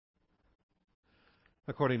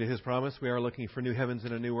According to his promise, we are looking for new heavens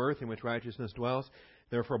and a new earth in which righteousness dwells.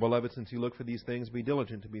 Therefore, beloved, since you look for these things, be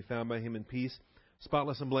diligent to be found by him in peace,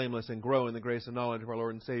 spotless and blameless, and grow in the grace and knowledge of our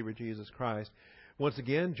Lord and Savior, Jesus Christ. Once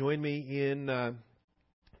again, join me in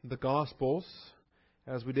the Gospels.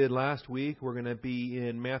 As we did last week, we're going to be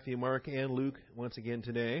in Matthew, Mark, and Luke once again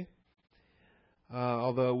today.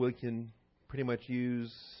 Although we can pretty much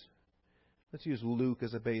let's use Luke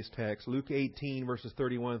as a base text. Luke 18, verses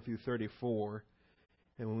 31 through 34.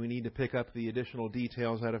 And when we need to pick up the additional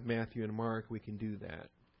details out of Matthew and Mark, we can do that.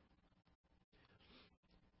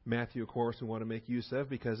 Matthew, of course, we want to make use of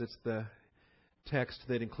because it's the text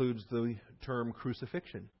that includes the term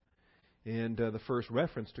crucifixion. And the first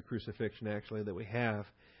reference to crucifixion, actually, that we have.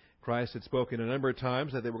 Christ had spoken a number of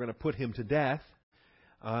times that they were going to put him to death,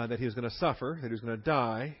 that he was going to suffer, that he was going to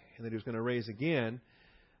die, and that he was going to rise again.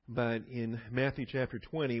 But in Matthew chapter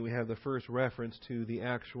 20, we have the first reference to the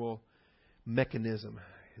actual mechanism,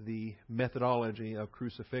 the methodology of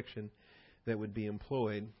crucifixion that would be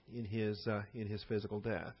employed in his physical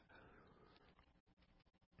death.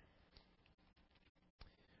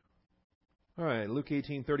 All right, Luke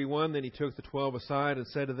 18:31. Then he took the 12 aside and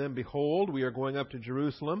said to them, "Behold, we are going up to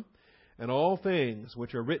Jerusalem, and all things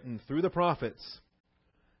which are written through the prophets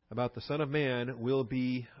about the Son of Man will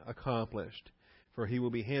be accomplished. For he will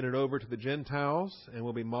be handed over to the Gentiles, and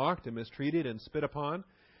will be mocked and mistreated and spit upon.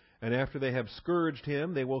 And after they have scourged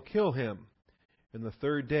him, they will kill him. And the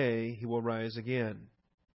third day he will rise again."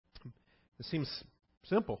 It seems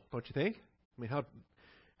simple, don't you think? I mean,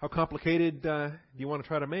 how complicated do you want to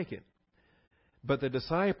try to make it? But the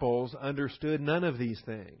disciples understood none of these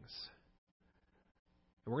things.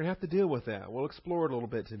 And we're going to have to deal with that. We'll explore it a little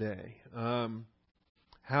bit today.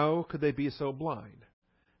 How could they be so blind?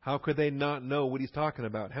 How could they not know what he's talking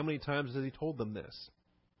about? How many times has he told them this?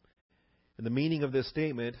 And the meaning of this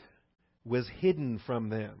statement was hidden from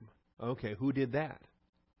them. Okay, who did that?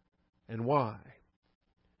 And why?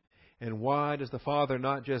 And why does the Father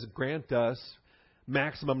not just grant us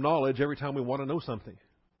maximum knowledge every time we want to know something?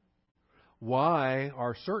 Why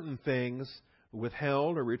are certain things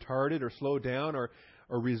withheld or retarded or slowed down or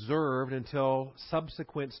reserved until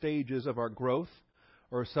subsequent stages of our growth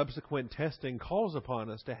or subsequent testing calls upon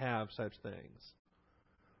us to have such things?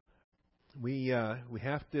 We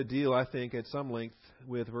have to deal, I think, at some length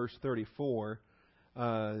with verse 34.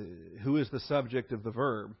 Who is the subject of the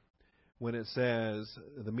verb when it says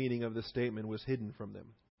the meaning of the statement was hidden from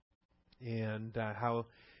them? And how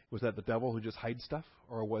was that the devil who just hides stuff?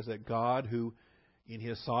 Or was it God who, in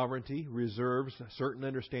his sovereignty, reserves certain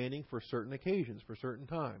understanding for certain occasions, for certain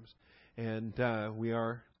times? And we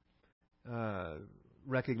are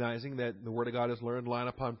recognizing that the Word of God is learned line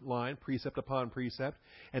upon line, precept upon precept,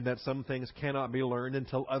 and that some things cannot be learned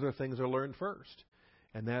until other things are learned first.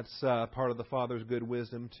 And that's part of the Father's good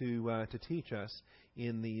wisdom to teach us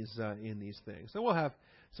in these things. So we'll have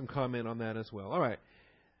some comment on that as well. All right.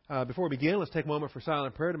 Before we begin, let's take a moment for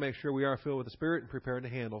silent prayer to make sure we are filled with the Spirit and prepared to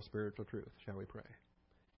handle spiritual truth. Shall we pray?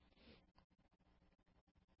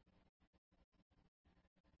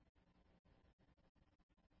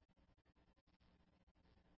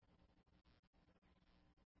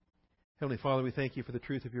 Heavenly Father, we thank you for the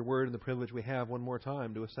truth of your word and the privilege we have one more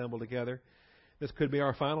time to assemble together. This could be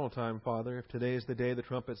our final time, Father. If today is the day the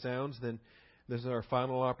trumpet sounds, then this is our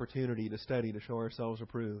final opportunity to study, to show ourselves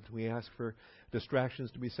approved. We ask for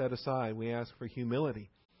distractions to be set aside. We ask for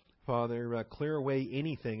humility. Father, clear away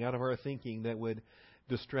anything out of our thinking that would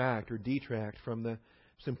distract or detract from the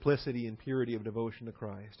simplicity and purity of devotion to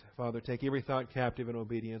Christ. Father, take every thought captive in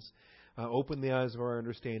obedience. Open the eyes of our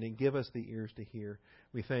understanding. Give us the ears to hear.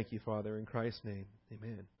 We thank you, Father, in Christ's name.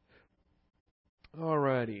 Amen. All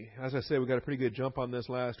righty. As I said, we got a pretty good jump on this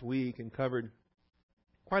last week and covered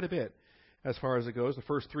quite a bit as far as it goes. The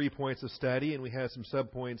first 3 points of study, and we had some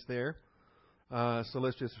subpoints there. So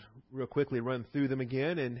let's just real quickly run through them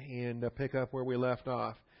again and pick up where we left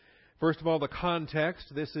off. First of all, the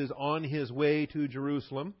context. This is on his way to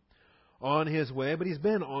Jerusalem. On his way, but he's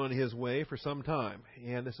been on his way for some time.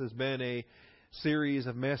 And this has been a series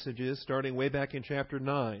of messages starting way back in chapter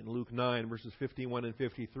 9, Luke 9, verses 51 and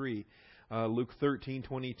 53. Luke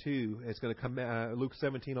 13:22. It's going to come Luke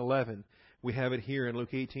 17:11. We have it here in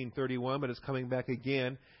Luke 18:31, but it's coming back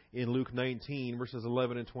again in Luke 19, verses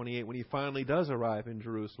 11 and 28, when he finally does arrive in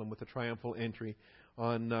Jerusalem with a triumphal entry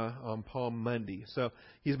on Palm Monday. So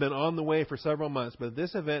he's been on the way for several months, but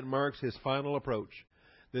this event marks his final approach.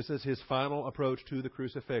 This is his final approach to the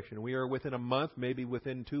crucifixion. We are within a month, maybe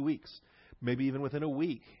within 2 weeks, maybe even within a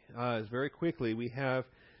week. Very quickly, we have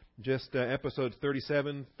just episodes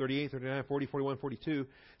 37, 38, 39, 40, 41, 42.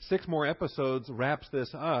 6 more episodes wraps this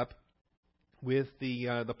up. with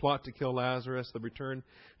the plot to kill Lazarus, the return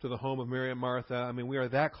to the home of Mary and Martha. I mean, we are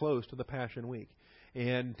that close to the Passion Week.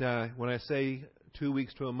 And when I say 2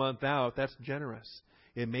 weeks to a month out, that's generous.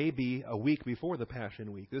 It may be a week before the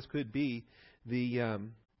Passion Week. This could be the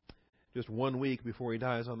just 1 week before he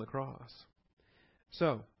dies on the cross.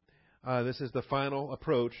 So, this is the final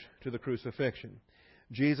approach to the crucifixion.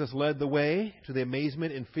 Jesus led the way to the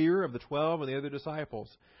amazement and fear of the 12 and the other disciples.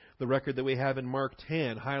 The record that we have in Mark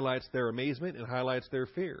 10 highlights their amazement and highlights their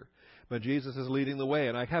fear. But Jesus is leading the way.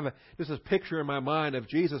 And I have just this picture in my mind of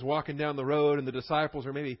Jesus walking down the road, and the disciples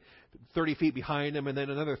are maybe 30 feet behind him, and then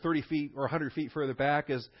another 30 feet or 100 feet further back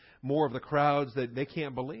is more of the crowds that they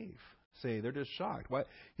can't believe. See, they're just shocked. Why?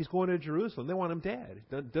 He's going to Jerusalem. They want him dead.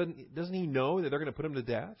 Doesn't he know that they're going to put him to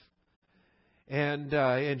death? And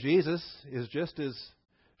Jesus is just as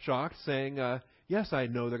shocked, saying, yes, I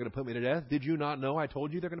know they're going to put me to death. Did you not know I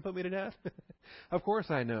told you they're going to put me to death? Of course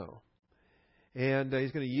I know. And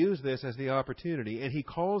he's going to use this as the opportunity. And he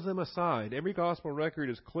calls them aside. Every gospel record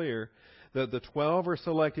is clear that the 12 are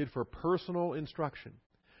selected for personal instruction.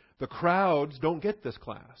 The crowds don't get this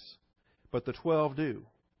class, but the 12 do.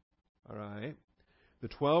 All right? The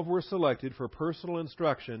 12 were selected for personal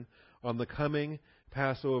instruction on the coming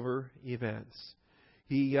Passover events.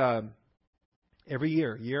 He every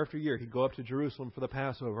year after year, he'd go up to Jerusalem for the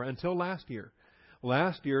Passover until last year.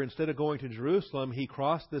 Last year, instead of going to Jerusalem, he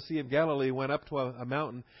crossed the Sea of Galilee, went up to a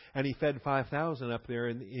mountain, and he fed 5,000 up there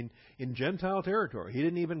in Gentile territory. He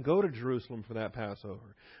didn't even go to Jerusalem for that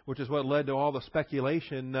Passover, which is what led to all the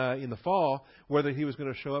speculation in the fall, whether he was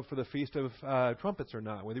going to show up for the Feast of Trumpets or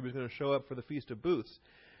not, whether he was going to show up for the Feast of Booths.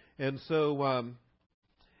 And so,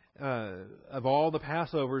 of all the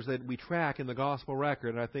Passovers that we track in the Gospel record,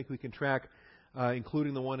 and I think we can track,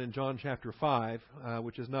 including the one in John chapter 5,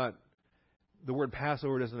 which is not... The word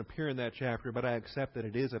Passover doesn't appear in that chapter, but I accept that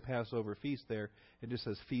it is a Passover feast there. It just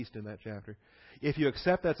says feast in that chapter. If you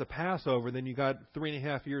accept that's a Passover, then you got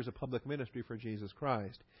 3.5 years of public ministry for Jesus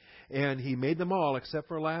Christ. And he made them all except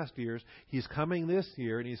for last year's. He's coming this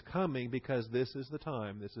year, and he's coming because this is the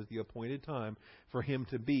time. This is the appointed time for him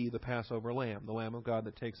to be the Passover Lamb, the Lamb of God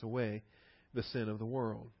that takes away the sin of the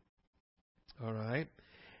world. All right?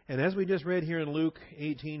 And as we just read here in Luke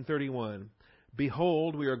 18:31,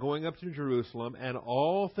 behold, we are going up to Jerusalem, and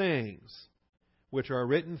all things which are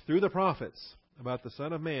written through the prophets about the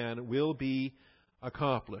Son of Man will be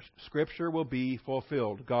accomplished. Scripture will be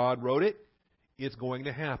fulfilled. God wrote it. It's going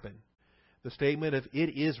to happen. The statement of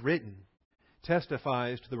 "it is written"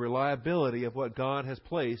 testifies to the reliability of what God has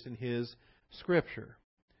placed in His Scripture.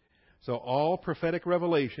 So all prophetic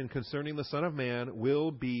revelation concerning the Son of Man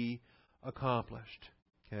will be accomplished.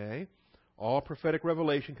 Okay? All prophetic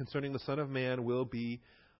revelation concerning the Son of Man will be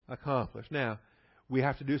accomplished. Now, we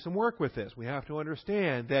have to do some work with this. We have to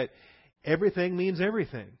understand that everything means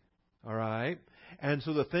everything. All right? And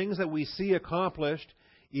so the things that we see accomplished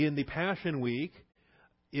in the Passion Week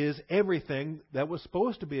is everything that was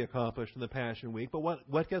supposed to be accomplished in the Passion Week, but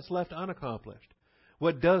what gets left unaccomplished?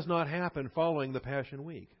 What does not happen following the Passion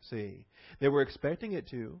Week? See, they were expecting it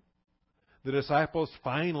to. The disciples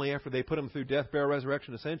finally, after they put him through death, burial,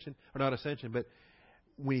 resurrection, ascension, or not ascension, but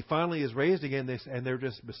when he finally is raised again, and they're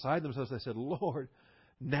just beside themselves, they said, Lord,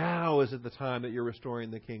 now is it the time that you're restoring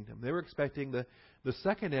the kingdom. They were expecting the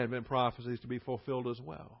second advent prophecies to be fulfilled as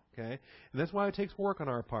well. Okay? And that's why it takes work on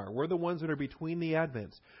our part. We're the ones that are between the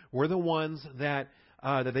advents. We're the ones that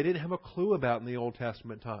they didn't have a clue about in the Old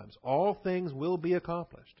Testament times. All things will be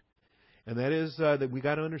accomplished. And that is that we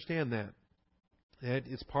got to understand that.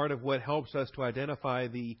 It's part of what helps us to identify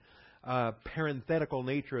the parenthetical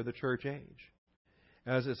nature of the church age.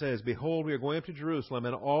 As it says, behold, we are going up to Jerusalem,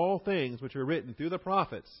 and all things which are written through the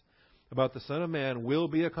prophets about the Son of Man will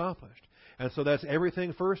be accomplished. And so that's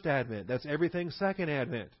everything first advent. That's everything second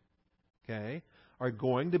advent. Okay? Are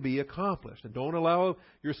going to be accomplished. And don't allow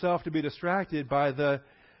yourself to be distracted by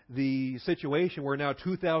the situation where now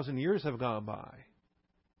 2,000 years have gone by.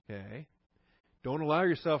 Okay? Don't allow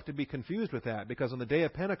yourself to be confused with that, because on the day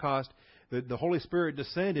of Pentecost, the Holy Spirit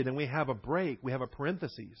descended, and we have a break, we have a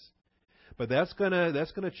parenthesis. But that's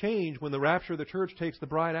gonna change when the rapture of the church takes the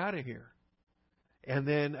bride out of here. And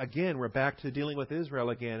then again, we're back to dealing with Israel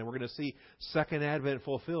again, and we're going to see second advent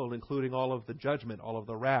fulfilled, including all of the judgment, all of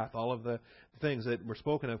the wrath, all of the things that were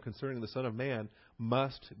spoken of concerning the Son of Man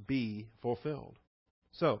must be fulfilled.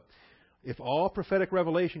 So, if all prophetic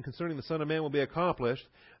revelation concerning the Son of Man will be accomplished,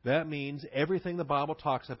 that means everything the Bible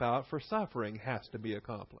talks about for suffering has to be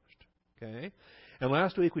accomplished. Okay? And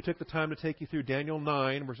last week we took the time to take you through Daniel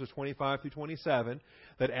 9, verses 25 through 27,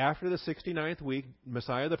 that after the 69th week,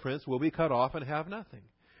 Messiah the Prince will be cut off and have nothing.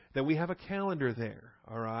 that we have a calendar there.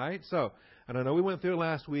 All right? So, and I know we went through it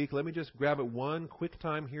last week. Let me just grab it one quick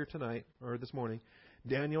time here tonight, or this morning.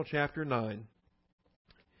 Daniel chapter 9.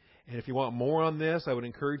 And if you want more on this, I would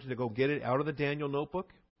encourage you to go get it out of the Daniel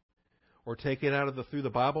notebook or take it out of the Through the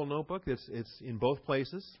Bible notebook. It's in both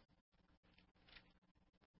places.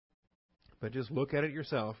 But just look at it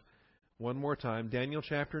yourself one more time. Daniel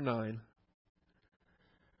chapter 9.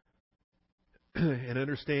 And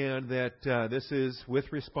understand that this is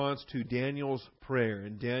with response to Daniel's prayer.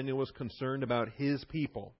 And Daniel was concerned about his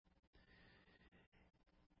people.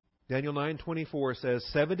 Daniel 9:24 says,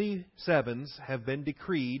 77s have been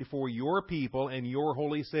decreed for your people and your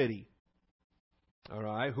holy city. All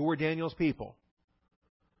right, who are Daniel's people?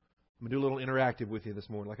 I'm going to do a little interactive with you this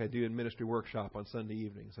morning, like I do in ministry workshop on Sunday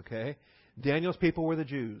evenings, okay? Daniel's people were the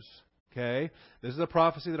Jews, okay? This is a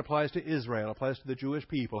prophecy that applies to Israel, applies to the Jewish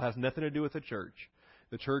people, it has nothing to do with the church.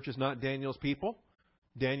 The church is not Daniel's people.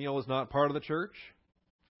 Daniel is not part of the church.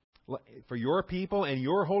 For your people and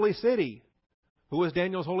your holy city. Who was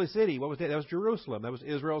Daniel's holy city? What was that? That was Jerusalem. That was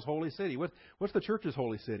Israel's holy city. What's the church's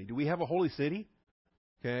holy city? Do we have a holy city?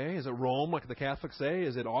 Okay, is it Rome, like the Catholics say?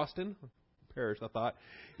 Is it Austin? Paris, I thought.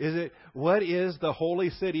 What is the holy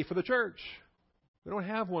city for the church? We don't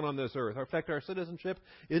have one on this earth. In fact, our citizenship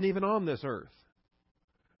isn't even on this earth.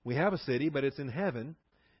 We have a city, but it's in heaven,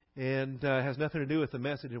 and has nothing to do with the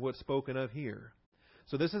message of what's spoken of here.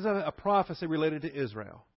 So this is a prophecy related to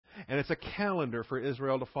Israel, and it's a calendar for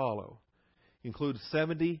Israel to follow. Includes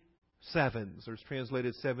 77s, or it's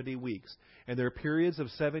translated 70 weeks. And they're periods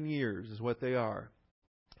of 7 years is what they are.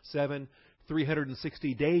 7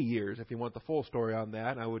 360-day years, if you want the full story on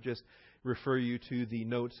that. I would just refer you to the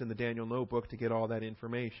notes in the Daniel notebook to get all that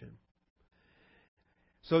information.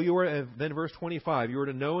 So you are, then verse 25, you are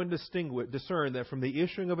to know and discern that from the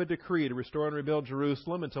issuing of a decree to restore and rebuild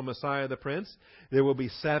Jerusalem until Messiah the Prince, there will be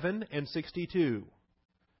 7 and 62.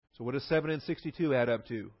 So what does 7 and 62 add up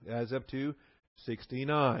to? It adds up to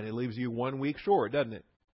 69. It leaves you 1 week short, doesn't it?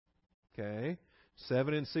 Okay.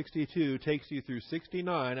 7 and 62 takes you through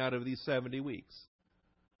 69 out of these 70 weeks.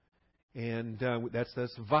 And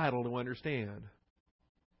that's vital to understand.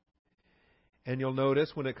 And you'll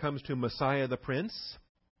notice when it comes to Messiah the Prince,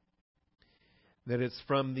 that it's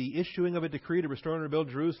from the issuing of a decree to restore and rebuild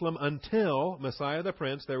Jerusalem until Messiah the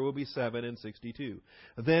Prince, there will be 7 and 62.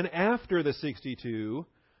 Then after the 62,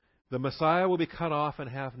 the Messiah will be cut off and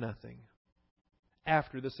have nothing.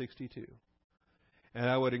 After the 62. And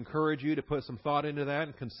I would encourage you to put some thought into that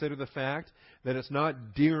and consider the fact that it's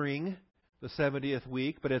not during the 70th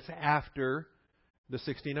week, but it's after the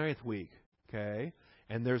 69th week. Okay?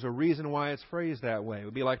 And there's a reason why it's phrased that way. It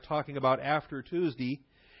would be like talking about after Tuesday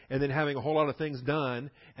and then having a whole lot of things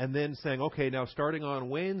done and then saying, okay, now starting on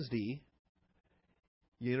Wednesday,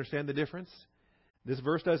 you understand the difference? This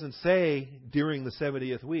verse doesn't say during the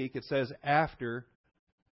 70th week. It says after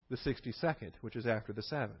the 62nd, which is after the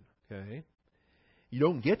 7. Okay? You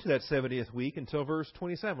don't get to that 70th week until verse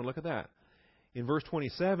 27. Look at that. In verse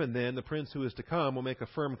 27, then, the prince who is to come will make a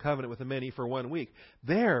firm covenant with the many for 1 week.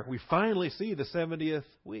 There, we finally see the 70th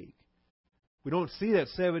week. We don't see that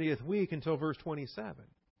 70th week until verse 27.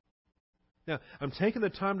 Now, I'm taking the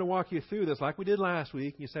time to walk you through this like we did last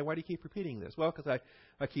week. And you say, why do you keep repeating this? Well, because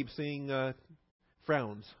I keep seeing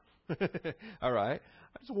frowns. All right?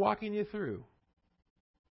 I'm just walking you through.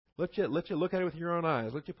 Let you look at it with your own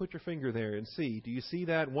eyes. Let you put your finger there and see. Do you see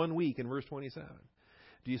that 1 week in verse 27?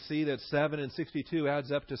 Do you see that 7 and 62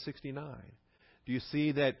 adds up to 69? Do you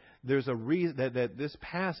see that there's a reason that this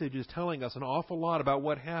passage is telling us an awful lot about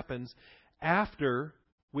what happens after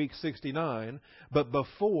week 69, but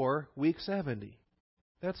before week 70?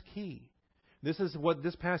 That's key. This is what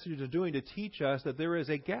this passage is doing to teach us that there is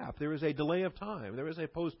a gap. There is a delay of time. There is a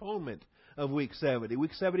postponement of week 70.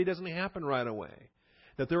 Week 70 doesn't happen right away.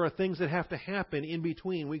 That there are things that have to happen in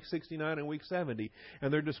between week 69 and week 70.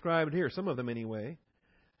 And they're described here, some of them anyway,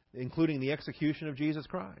 including the execution of Jesus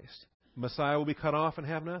Christ. Messiah will be cut off and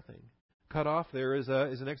have nothing. Cut off there is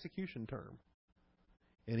an execution term.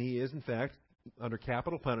 And he is, in fact, under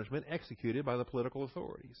capital punishment, executed by the political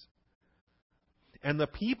authorities. And the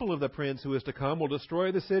people of the prince who is to come will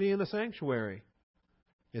destroy the city and the sanctuary.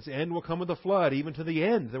 Its end will come with a flood. Even to the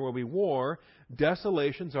end there will be war.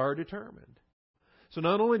 Desolations are determined. So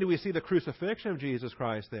not only do we see the crucifixion of Jesus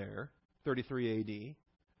Christ there, 33 A.D.,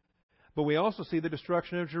 but we also see the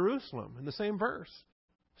destruction of Jerusalem in the same verse,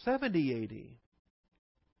 70 A.D.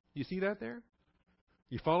 You see that there?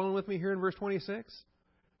 You following with me here in verse 26?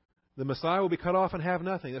 The Messiah will be cut off and have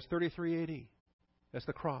nothing. That's 33 A.D. That's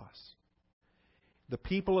the cross. The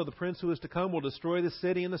people of the prince who is to come will destroy the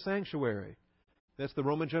city and the sanctuary. That's the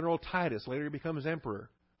Roman general Titus. Later he becomes emperor.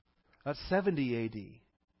 That's 70 A.D.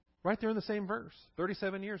 Right there in the same verse.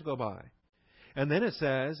 37 years go by. And then it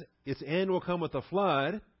says, its end will come with a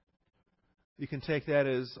flood. You can take that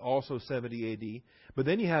as also 70 A.D. But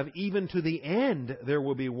then you have, even to the end there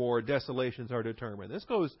will be war, desolations are determined.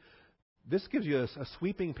 This gives you a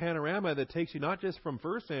sweeping panorama that takes you not just from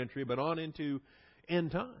first century, but on into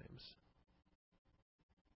end times.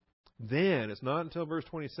 Then, it's not until verse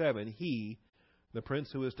 27, he, the prince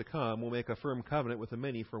who is to come, will make a firm covenant with the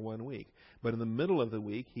many for 1 week. But in the middle of the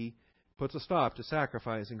week, he puts a stop to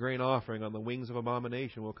sacrifice and grain offering. On the wings of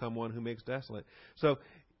abomination will come one who makes desolate. So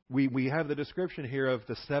we have the description here of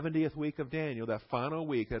the 70th week of Daniel, that final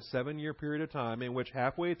week, that 7-year period of time in which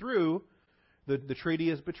halfway through the treaty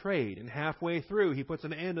is betrayed. And halfway through, he puts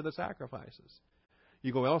an end to the sacrifices.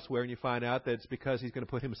 You go elsewhere and you find out that it's because he's going to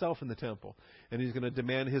put himself in the temple. And he's going to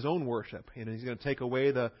demand his own worship. And he's going to take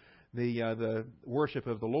away the worship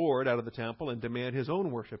of the Lord out of the temple and demand his own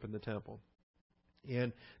worship in the temple.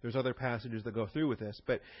 And there's other passages that go through with this.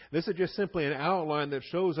 But this is just simply an outline that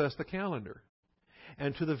shows us the calendar.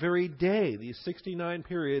 And to the very day, these 69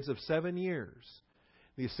 periods of 7 years,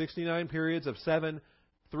 these 69 periods of 7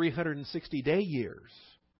 360-day years,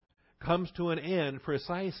 comes to an end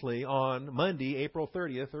precisely on Monday, April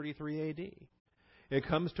 30th, 33 A.D. It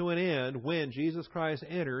comes to an end when Jesus Christ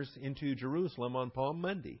enters into Jerusalem on Palm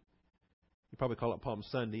Monday. You probably call it Palm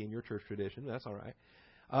Sunday in your church tradition. That's all right.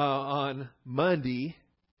 On Monday,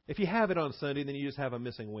 if you have it on Sunday, then you just have a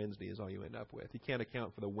missing Wednesday is all you end up with. You can't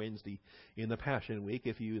account for the Wednesday in the Passion Week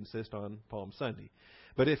if you insist on Palm Sunday.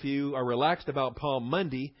 But if you are relaxed about Palm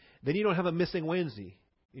Monday, then you don't have a missing Wednesday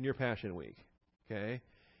in your Passion Week. Okay?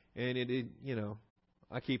 And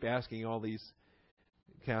I keep asking all these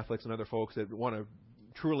Catholics and other folks that want to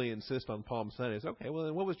truly insist on Palm Sunday. It's okay, well,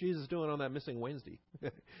 then what was Jesus doing on that missing Wednesday?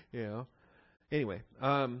 Anyway,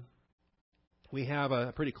 we have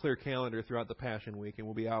a pretty clear calendar throughout the Passion Week, and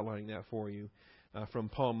we'll be outlining that for you from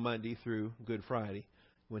Palm Monday through Good Friday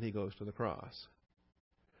when he goes to the cross.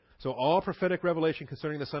 So all prophetic revelation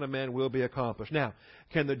concerning the Son of Man will be accomplished. Now,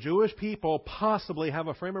 can the Jewish people possibly have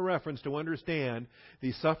a frame of reference to understand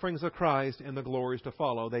the sufferings of Christ and the glories to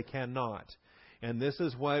follow? They cannot. And this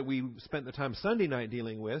is what we spent the time Sunday night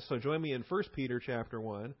dealing with. So join me in 1 Peter chapter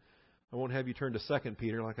 1. I won't have you turn to 2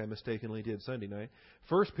 Peter like I mistakenly did Sunday night.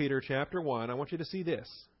 1 Peter chapter 1, I want you to see this.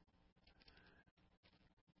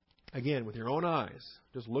 Again, with your own eyes.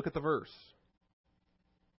 Just look at the verse.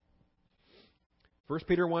 1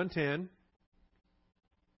 Peter 1:10.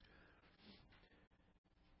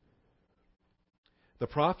 The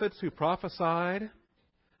prophets who prophesied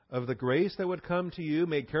of the grace that would come to you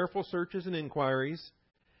made careful searches and inquiries,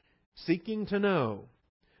 seeking to know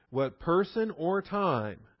what person or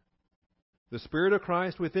time the Spirit of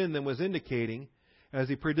Christ within them was indicating as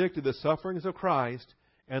he predicted the sufferings of Christ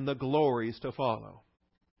and the glories to follow.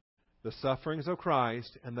 The sufferings of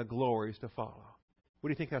Christ and the glories to follow. What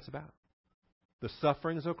do you think that's about? The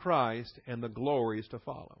sufferings of Christ and the glories to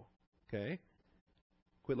follow. Okay?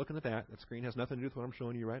 Quit looking at that. That screen has nothing to do with what I'm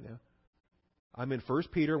showing you right now. I'm in 1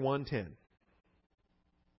 Peter 1:10.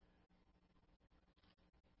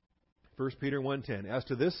 1 Peter 1:10. As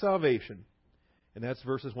to this salvation, and that's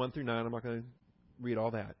verses 1 through 9. I'm not going to read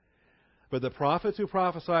all that. But the prophets who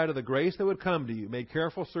prophesied of the grace that would come to you made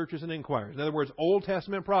careful searches and inquiries. In other words, Old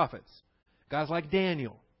Testament prophets. Guys like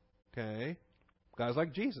Daniel. Okay? Guys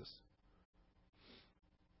like Jesus.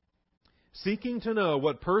 Seeking to know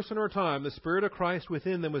what person or time the Spirit of Christ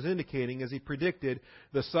within them was indicating as he predicted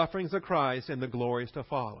the sufferings of Christ and the glories to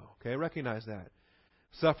follow. Okay? Recognize that.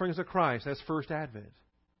 Sufferings of Christ, that's first advent.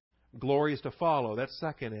 Glories to follow, that's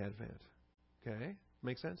second advent. Okay?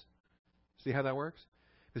 Make sense? See how that works?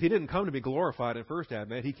 Because he didn't come to be glorified in first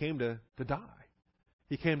advent. He came to die.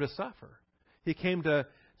 He came to suffer. He came to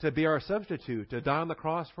be our substitute, to die on the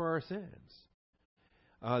cross for our sins.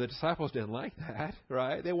 The disciples didn't like that,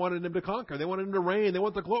 right? They wanted him to conquer. They wanted him to reign. They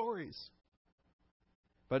want the glories.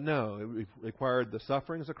 But no, it required the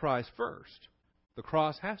sufferings of Christ first. The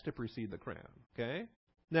cross has to precede the crown. Okay?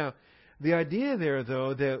 Now, the idea there,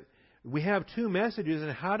 though, that we have two messages,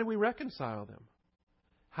 and how do we reconcile them?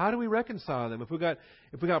 How do we reconcile them? If we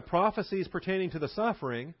got prophecies pertaining to the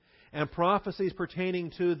suffering and prophecies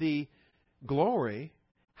pertaining to the glory,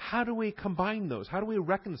 how do we combine those? How do we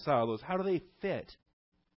reconcile those? How do they fit?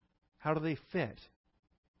 How do they fit?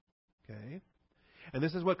 Okay? And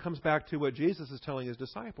this is what comes back to what Jesus is telling his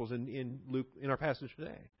disciples in Luke, in our passage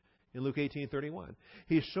today, in Luke 18:31.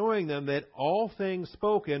 He's showing them that all things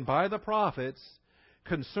spoken by the prophets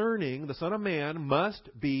concerning the Son of Man must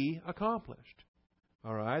be accomplished.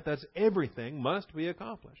 All right? That's everything must be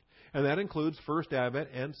accomplished. And that includes first advent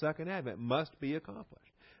and second advent. Must be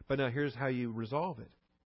accomplished. But now here's how you resolve it.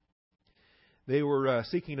 They were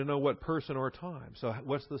seeking to know what person or time. So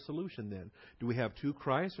what's the solution then? Do we have two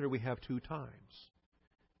Christs or do we have two times?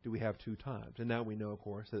 Do we have two times? And now we know, of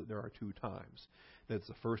course, that there are two times. That's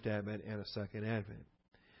the first advent and a second advent.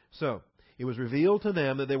 So it was revealed to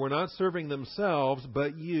them that they were not serving themselves,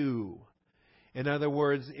 but you. In other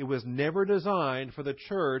words, it was never designed for the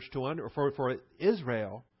church for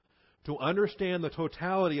Israel to understand the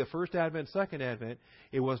totality of first advent, second advent.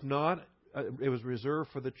 It was not. It was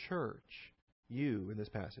reserved for the church. You in this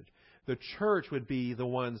passage, the church would be the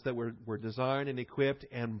ones that were designed and equipped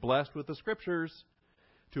and blessed with the Scriptures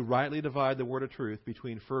to rightly divide the word of truth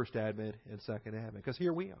between first advent and second advent. Because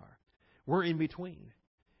here we are, we're in between.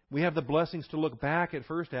 We have the blessings to look back at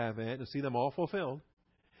first advent and see them all fulfilled,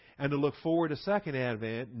 and to look forward to second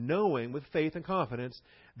advent, knowing with faith and confidence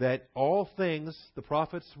that all things the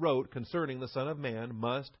prophets wrote concerning the Son of Man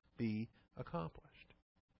must be accomplished.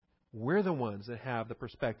 We're the ones that have the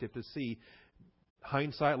perspective to see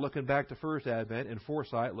hindsight looking back to first advent and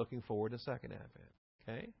foresight looking forward to second advent.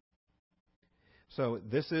 Okay? So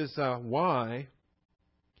this is why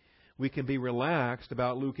we can be relaxed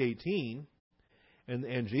about Luke 18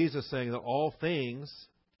 and Jesus saying that all things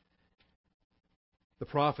the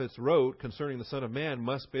prophets wrote concerning the Son of Man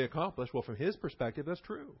must be accomplished. Well, from his perspective, that's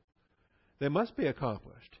true. They must be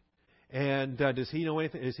accomplished. And does he know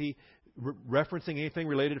anything? Is he referencing anything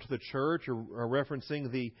related to the church or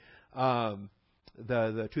referencing the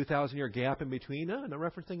 2,000-year gap in between? No, not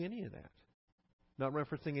referencing any of that. Not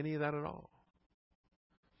referencing any of that at all.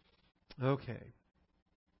 Okay.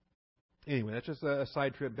 Anyway, that's just a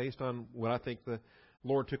side trip based on what I think the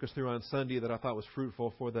Lord took us through on Sunday that I thought was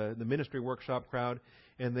fruitful for the ministry workshop crowd,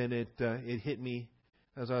 and then it hit me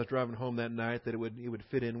as I was driving home that night that it would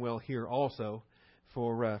fit in well here also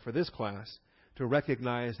for this class to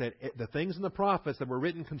recognize that the things in the prophets that were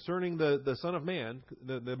written concerning the Son of Man,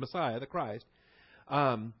 the Messiah, the Christ,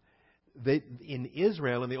 in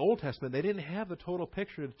Israel in the Old Testament they didn't have the total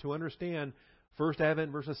picture to understand first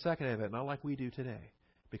advent versus second advent, not like we do today.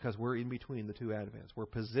 Because we're in between the two advents. We're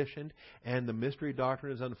positioned, and the mystery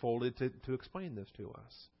doctrine is unfolded to explain this to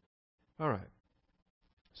us. All right.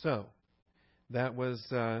 So, that was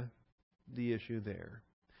the issue there.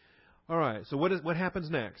 All right. So what happens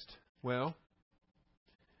next? Well,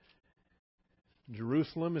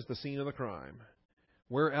 Jerusalem is the scene of the crime.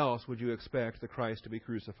 Where else would you expect the Christ to be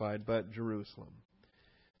crucified but Jerusalem?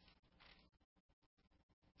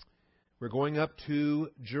 We're going up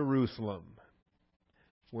to Jerusalem,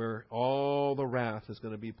 where all the wrath is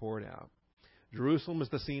going to be poured out. Jerusalem is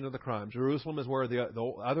the scene of the crime. Jerusalem is where the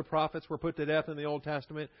other prophets were put to death in the Old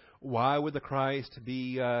Testament. Why would the Christ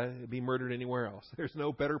be murdered anywhere else? There's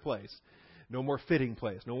no better place, no more fitting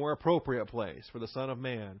place, no more appropriate place for the Son of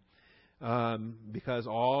Man, because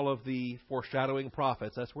all of the foreshadowing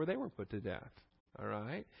prophets, that's where they were put to death. All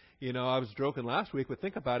right? You know, I was joking last week, but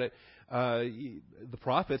think about it. The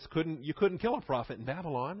prophets you couldn't kill a prophet in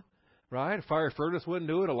Babylon. Right? A fire furnace wouldn't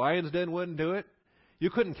do it. A lion's den wouldn't do it. You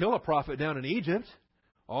couldn't kill a prophet down in Egypt.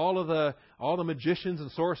 All the magicians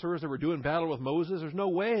and sorcerers that were doing battle with Moses, there's no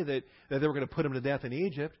way that they were going to put him to death in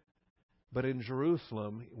Egypt. But in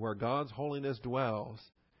Jerusalem, where God's holiness dwells,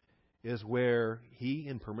 is where He,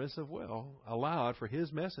 in permissive will, allowed for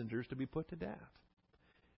His messengers to be put to death.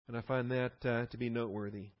 And I find that to be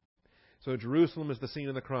noteworthy. So Jerusalem is the scene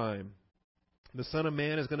of the crime. The Son of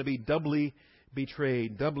Man is going to be doubly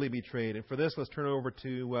betrayed. And for this, let's turn over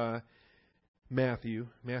to Matthew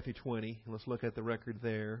 20. Let's look at the record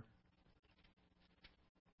there.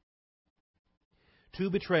 2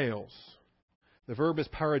 betrayals. The verb is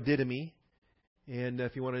paradidomi. And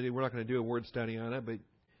if you want to we're not going to do a word study on it, but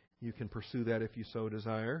you can pursue that if you so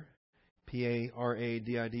desire.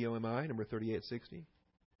 Paradidomi, number 3860.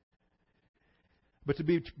 But to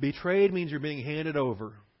be betrayed means you're being handed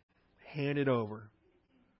over. Handed over.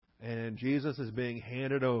 And Jesus is being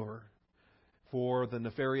handed over for the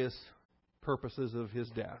nefarious purposes of His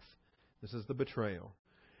death. This is the betrayal.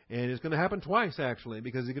 And it's going to happen twice, actually,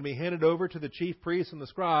 because He's going to be handed over to the chief priests and the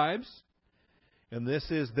scribes. And this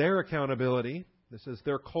is their accountability. This is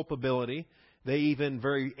their culpability. They even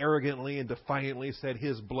very arrogantly and defiantly said,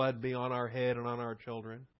 His blood be on our head and on our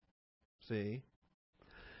children. See?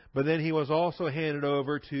 But then He was also handed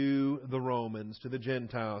over to the Romans, to the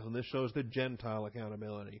Gentiles, and this shows the Gentile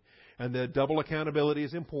accountability. And the double accountability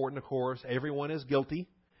is important, of course. Everyone is guilty.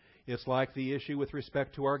 It's like the issue with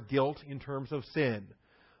respect to our guilt in terms of sin.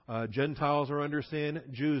 Gentiles are under sin,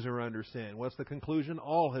 Jews are under sin. What's the conclusion?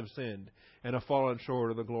 All have sinned and have fallen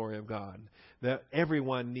short of the glory of God. That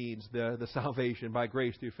everyone needs the salvation by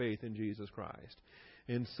grace through faith in Jesus Christ.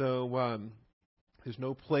 And so There's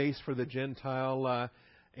no place for the Gentile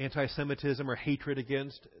anti-Semitism or hatred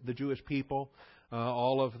against the Jewish people.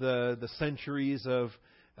 All of the centuries of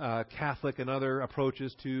Catholic and other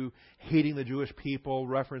approaches to hating the Jewish people,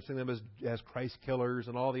 referencing them as Christ killers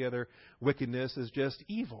and all the other wickedness is just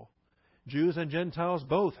evil. Jews and Gentiles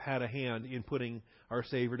both had a hand in putting our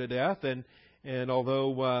Savior to death, and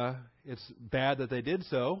although it's bad that they did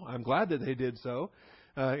so, I'm glad that they did so,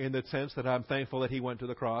 in the sense that I'm thankful that He went to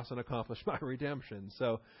the cross and accomplished my redemption.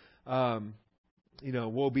 So,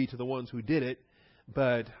 woe be to the ones who did it,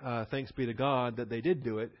 but thanks be to God that they did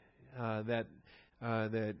do it, that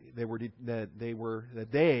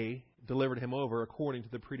they delivered Him over according to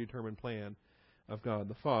the predetermined plan of God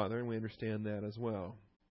the Father, and we understand that as well.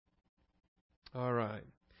 All right.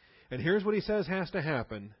 And here's what He says has to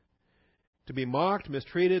happen: to be mocked,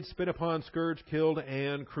 mistreated, spit upon, scourged, killed,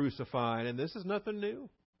 and crucified. And this is nothing new.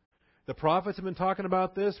 The prophets have been talking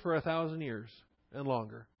about this for 1,000 years and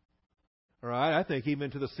longer. All right. I think even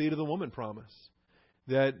to the seed of the woman promise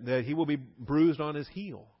that He will be bruised on His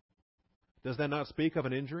heel. Does that not speak of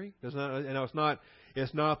an injury? It's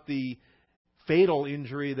not the fatal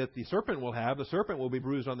injury that the serpent will have. The serpent will be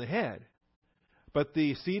bruised on the head. But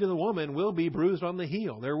the seed of the woman will be bruised on the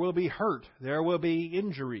heel. There will be hurt. There will be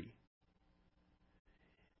injury.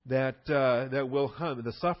 That will come.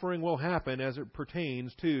 The suffering will happen as it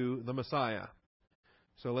pertains to the Messiah.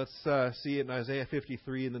 So let's see it in Isaiah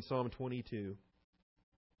 53 and then Psalm 22.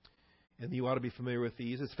 And you ought to be familiar with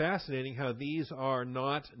these. It's fascinating how these are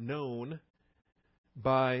not known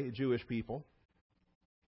by Jewish people.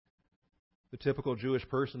 The typical Jewish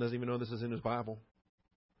person doesn't even know this is in his Bible,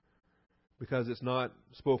 because it's not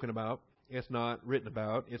spoken about, it's not written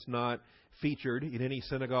about, it's not featured in any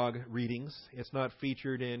synagogue readings, it's not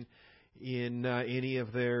featured in any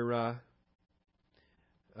of their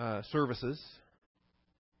services.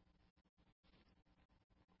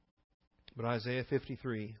 But Isaiah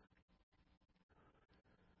 53,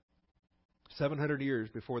 700 years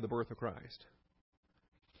before the birth of Christ.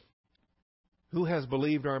 Who has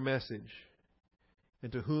believed our message, and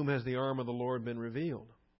to whom has the arm of the Lord been revealed?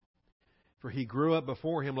 For He grew up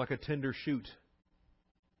before Him like a tender shoot.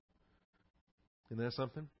 Isn't that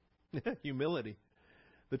something? Humility.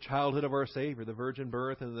 The childhood of our Savior, the virgin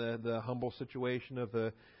birth, and the humble situation of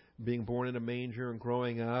the being born in a manger and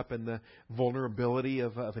growing up, and the vulnerability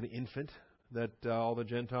of an infant that all the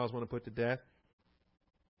Gentiles want to put to death.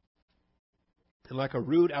 And like a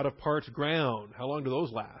root out of parched ground. How long do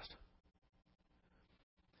those last?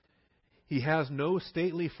 He has no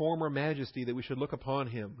stately form or majesty that we should look upon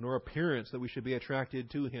Him, nor appearance that we should be attracted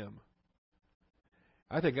to Him.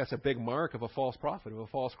 I think that's a big mark of a false prophet, of a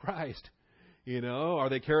false Christ. Are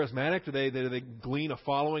they charismatic? Do they glean a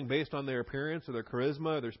following based on their appearance or their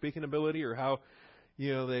charisma or their speaking ability or how,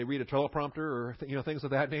 they read a teleprompter or, things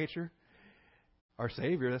of that nature? Our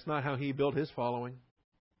Savior, that's not how He built His following.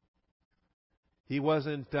 He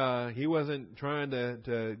wasn't trying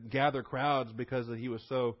to gather crowds because He was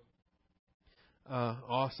so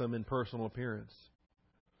awesome in personal appearance.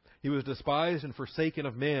 He was despised and forsaken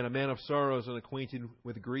of men, a man of sorrows and acquainted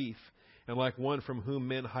with grief, and like one from whom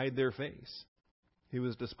men hide their face. He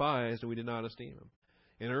was despised, and we did not esteem Him.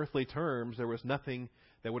 In earthly terms, there was nothing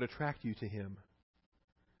that would attract you to Him.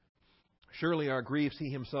 Surely our griefs He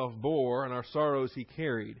Himself bore, and our sorrows He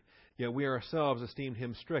carried. Yet we ourselves esteemed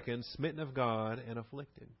Him stricken, smitten of God, and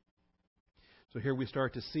afflicted. So here we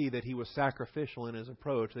start to see that He was sacrificial in His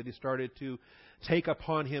approach, that He started to take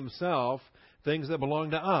upon Himself things that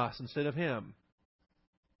belong to us instead of Him.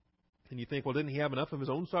 And you think, well, didn't He have enough of His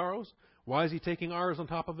own sorrows? Why is He taking ours on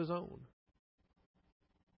top of His own?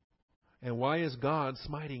 And why is God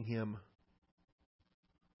smiting Him?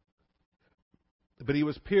 But He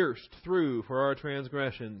was pierced through for our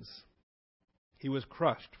transgressions. He was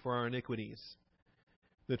crushed for our iniquities.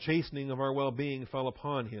 The chastening of our well-being fell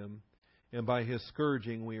upon Him, and by His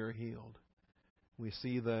scourging we are healed. We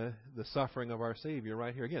see the suffering of our Savior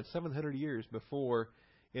right here. Again, 700 years before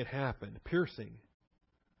it happened. Piercing.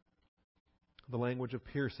 The language of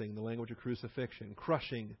piercing, the language of crucifixion.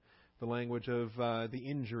 Crushing, the language of the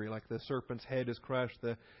injury, like the serpent's head is crushed,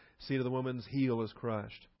 the seed of the woman's heel is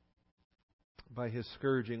crushed. By His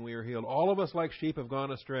scourging we are healed. All of us like sheep have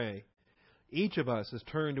gone astray. Each of us has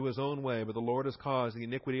turned to his own way, but the Lord has caused the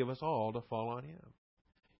iniquity of us all to fall on Him.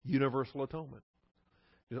 Universal atonement.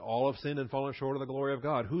 All have sinned and fallen short of the glory of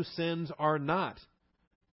God. Whose sins are not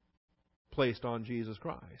placed on Jesus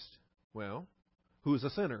Christ? Well, who's a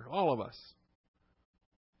sinner? All of us.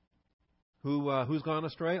 Who's gone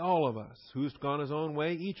astray? All of us. Who's gone his own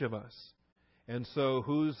way? Each of us. And so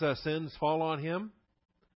whose sins fall on Him?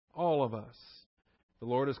 All of us. The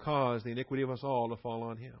Lord has caused the iniquity of us all to fall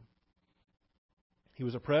on him. He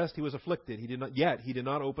was oppressed, he was afflicted. He did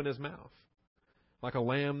not open his mouth. Like a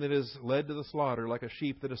lamb that is led to the slaughter, like a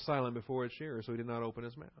sheep that is silent before its shearer, so he did not open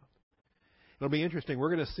his mouth. It'll be interesting.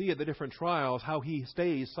 We're going to see at the different trials how he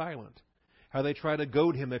stays silent, how they try to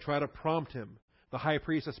goad him, they try to prompt him, the high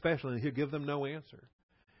priest especially, and he'll give them no answer.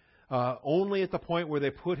 Only at the point where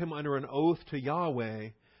they put him under an oath to Yahweh,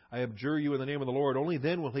 I abjure you in the name of the Lord, only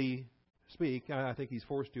then will he speak. I think he's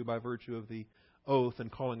forced to by virtue of the oath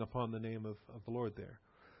and calling upon the name of the Lord there.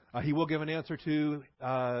 He will give an answer to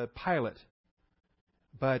Pilate,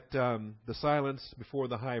 but the silence before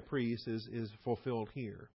the high priest is fulfilled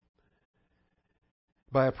here.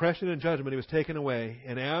 By oppression and judgment he was taken away,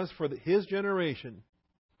 and as for his generation,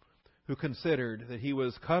 who considered that he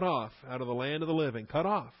was cut off out of the land of the living, cut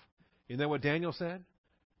off. Isn't that what Daniel said?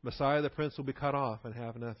 Messiah the Prince will be cut off and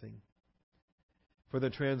have nothing. For the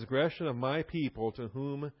transgression of my people to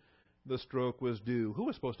whom the stroke was due. Who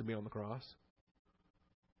was supposed to be on the cross?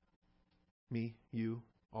 Me, you,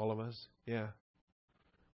 all of us. Yeah.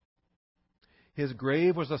 His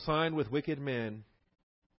grave was assigned with wicked men.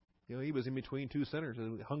 You know, he was in between two sinners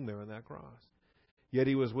and hung there on that cross. Yet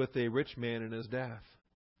he was with a rich man in his death.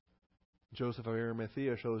 Joseph of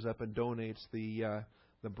Arimathea shows up and donates the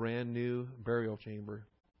brand new burial chamber.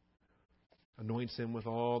 Anoints him with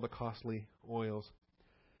all the costly oils.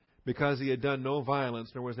 Because he had done no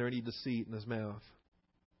violence, nor was there any deceit in his mouth.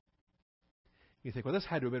 You think, well, this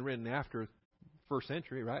had to have been written after first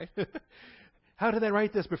century, right? How did they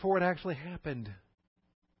write this before it actually happened?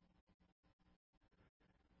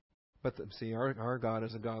 But see, our God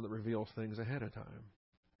is a God that reveals things ahead of time.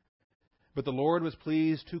 But the Lord was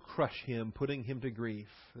pleased to crush him, putting him to grief.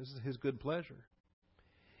 This is his good pleasure.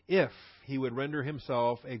 If he would render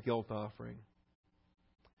himself a guilt offering.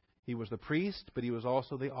 He was the priest, but he was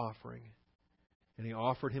also the offering. And he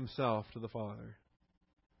offered himself to the Father.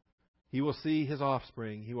 He will see his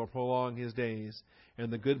offspring. He will prolong his days.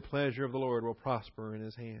 And the good pleasure of the Lord will prosper in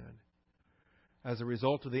his hand. As a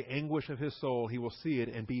result of the anguish of his soul, he will see it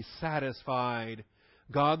and be satisfied.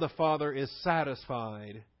 God the Father is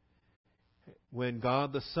satisfied when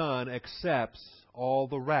God the Son accepts all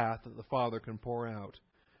the wrath that the Father can pour out,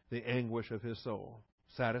 the anguish of his soul.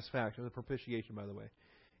 Satisfaction. The propitiation, by the way,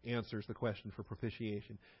 answers the question for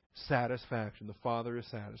propitiation. Satisfaction. The Father is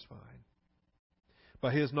satisfied.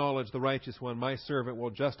 By his knowledge, the righteous one, my servant, will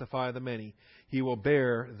justify the many. He will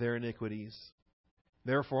bear their iniquities.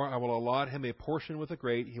 Therefore, I will allot him a portion with the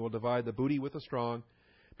great. He will divide the booty with the strong.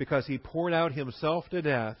 Because he poured out himself to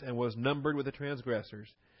death and was numbered with the transgressors.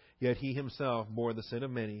 Yet he himself bore the sin of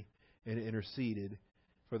many and interceded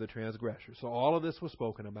for the transgressors. So all of this was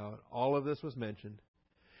spoken about. All of this was mentioned.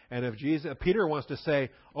 And if Peter wants to say,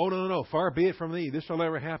 oh, no, far be it from thee, this shall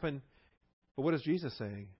never happen. But what is Jesus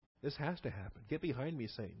saying? This has to happen. Get behind me,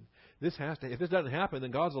 Satan. If this doesn't happen,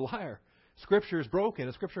 then God's a liar. Scripture is broken,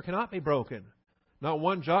 and Scripture cannot be broken. Not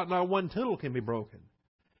one jot, not one tittle can be broken.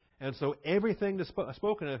 And so everything that's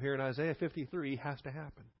spoken of here in Isaiah 53 has to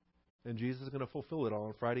happen. And Jesus is going to fulfill it all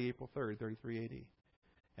on Friday, April 3rd, 33 AD,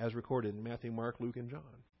 as recorded in Matthew, Mark, Luke, and John.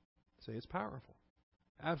 Say it's powerful.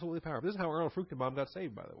 Absolutely powerful. This is how Arnold Fruchtenbaum got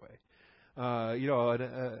saved, by the way.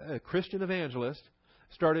 A Christian evangelist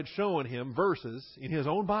started showing him verses in his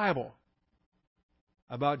own Bible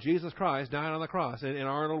about Jesus Christ dying on the cross. And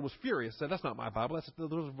Arnold was furious. Said, that's not my Bible.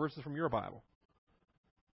 Those are verses from your Bible.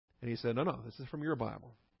 And he said, no, this is from your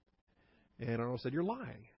Bible. And Arnold said, you're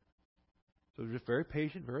lying. So he was just very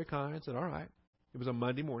patient, very kind. Said, all right. It was a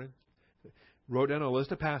Monday morning. Wrote down a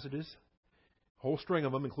list of passages, a whole string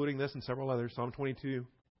of them, including this and several others. Psalm 22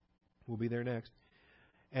 will be there next.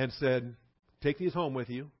 And said, take these home with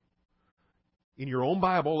you. In your own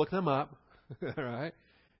Bible, look them up. All right.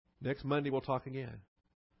 Next Monday, we'll talk again.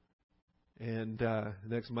 And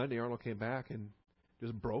next Monday, Arnold came back and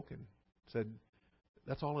just broken. Said,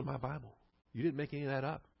 that's all in my Bible. You didn't make any of that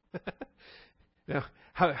up. Now,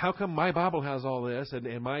 how come my Bible has all this,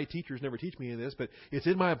 and my teachers never teach me any of this, but it's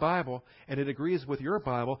in my Bible, and it agrees with your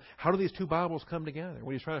Bible. How do these two Bibles come together?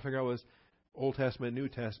 What he's trying to figure out was Old Testament, New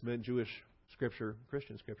Testament, Jewish Scripture,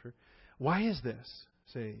 Christian Scripture. Why is this?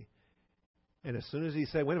 See? And as soon as he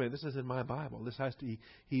said, wait a minute, this is in my Bible, this has to,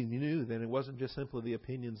 he knew that it wasn't just simply the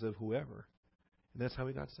opinions of whoever. And that's how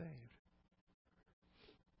he got saved.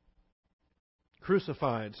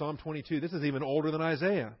 Crucified, Psalm 22. This is even older than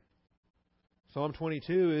Isaiah. Psalm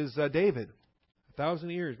 22 is David, 1,000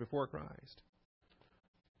 years before Christ.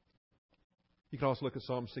 You can also look at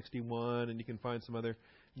Psalm 61, and you can find some other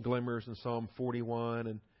glimmers in Psalm 41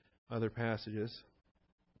 and other passages.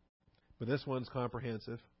 But this one's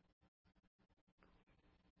comprehensive.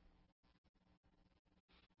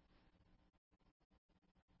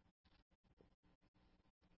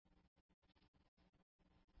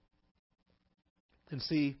 And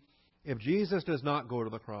see, if Jesus does not go to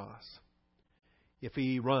the cross, if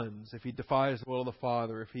He runs, if He defies the will of the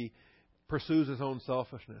Father, if He pursues His own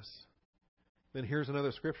selfishness, then here's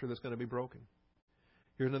another Scripture that's going to be broken.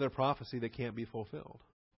 Here's another prophecy that can't be fulfilled.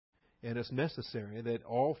 And it's necessary that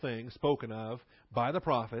all things spoken of by the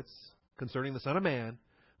prophets concerning the Son of Man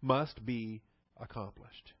must be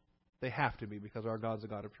accomplished. They have to be, because our God's a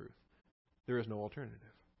God of truth. There is no alternative.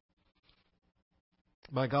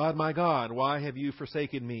 My God, why have you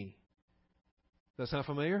forsaken me? Does that sound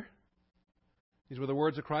familiar? These were the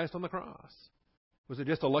words of Christ on the cross. Was it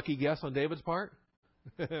just a lucky guess on David's part?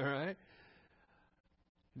 Right?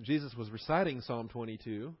 Jesus was reciting Psalm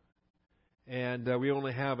 22, and we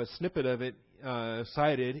only have a snippet of it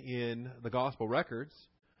cited in the gospel records.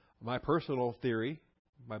 My personal theory,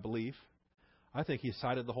 my belief, I think He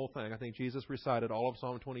cited the whole thing. I think Jesus recited all of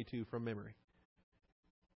Psalm 22 from memory.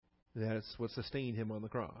 That's what sustained Him on the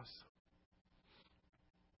cross.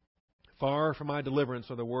 Far from my deliverance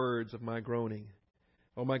are the words of my groaning.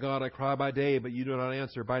 O my God, I cry by day, but you do not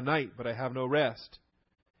answer. By night, but I have no rest.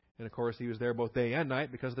 And of course, He was there both day and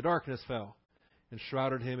night because the darkness fell and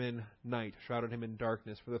shrouded Him in night, shrouded Him in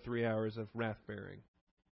darkness for the 3 hours of wrath-bearing.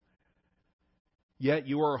 Yet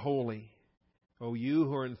you are holy, O you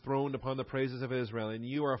who are enthroned upon the praises of Israel. And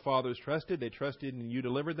you, our fathers, trusted. They trusted, and you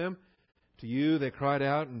delivered them. To you they cried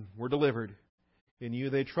out and were delivered. In you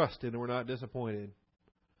they trusted and were not disappointed.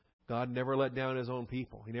 God never let down His own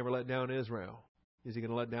people. He never let down Israel. Is He going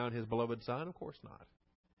to let down His beloved Son? Of course not.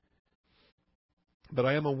 But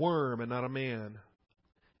I am a worm and not a man,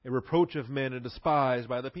 a reproach of men and despised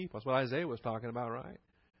by the people. That's what Isaiah was talking about, right?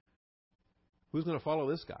 Who's going to follow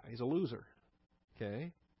this guy? He's a loser.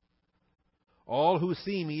 Okay? All who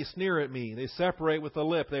see me sneer at me. They separate with the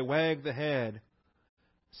lip. They wag the head,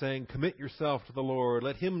 saying, commit yourself to the Lord.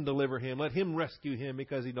 Let Him deliver him. Let Him rescue him,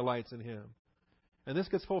 because He delights in him. And this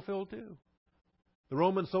gets fulfilled too. The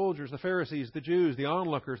Roman soldiers, the Pharisees, the Jews, the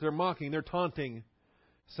onlookers, they're mocking, they're taunting,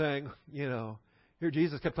 saying, here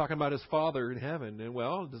Jesus kept talking about His Father in heaven. And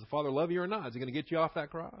well, does the Father love you or not? Is He going to get you off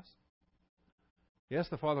that cross? Yes,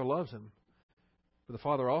 the Father loves him. But the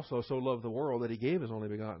Father also so loved the world that He gave His only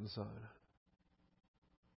begotten Son.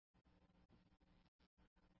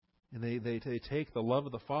 And they take the love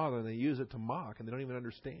of the Father and they use it to mock, and they don't even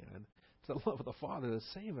understand. It's the love of the Father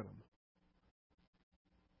that's saving them.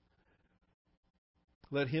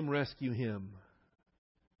 Let Him rescue him.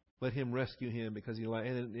 Let Him rescue him, because He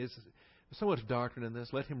and it's so much doctrine in this.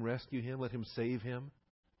 Let Him rescue him. Let Him save him.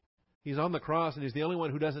 He's on the cross, and He's the only one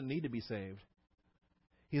who doesn't need to be saved.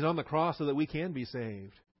 He's on the cross so that we can be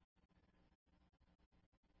saved,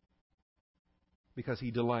 because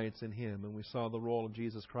He delights in Him. And we saw the role of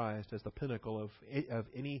Jesus Christ as the pinnacle of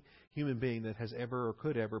any human being that has ever or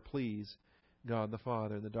could ever please God the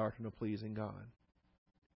Father in the doctrine of pleasing God.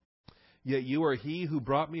 Yet you are He who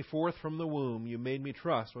brought me forth from the womb. You made me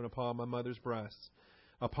trust when upon my mother's breasts.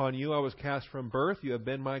 Upon you I was cast from birth. You have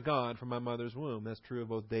been my God from my mother's womb. That's true of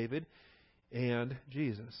both David and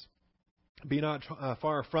Jesus. Be not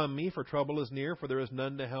far from me, for trouble is near, for there is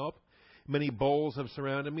none to help. Many bulls have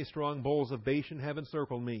surrounded me. Strong bulls of Bashan have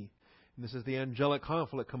encircled me. And this is the angelic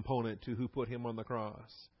conflict component to who put Him on the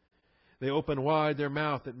cross. They open wide their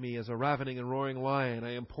mouth at me as a ravening and roaring lion.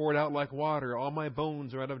 I am poured out like water. All my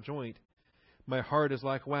bones are out of joint. My heart is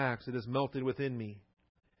like wax. It is melted within me.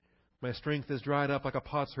 My strength is dried up like a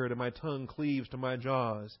potsherd, and my tongue cleaves to my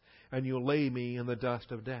jaws. And you lay me in the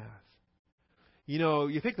dust of death.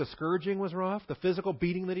 You think the scourging was rough? The physical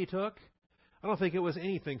beating that He took? I don't think it was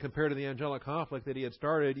anything compared to the angelic conflict that He had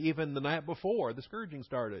started even the night before the scourging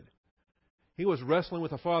started. He was wrestling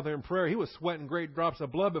with the Father in prayer. He was sweating great drops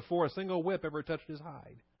of blood before a single whip ever touched His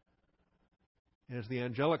hide. And it's the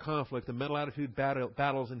angelic conflict, the mental attitude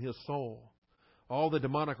battles in His soul. All the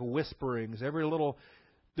demonic whisperings, every little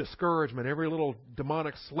discouragement, every little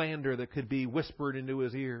demonic slander that could be whispered into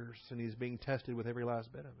His ears. And He's being tested with every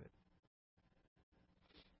last bit of it.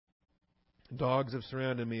 Dogs have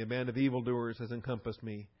surrounded me. A band of evildoers has encompassed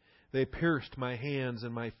me. They pierced my hands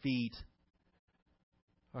and my feet.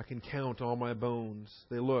 I can count all my bones.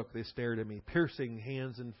 They stared at me, piercing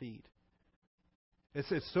hands and feet.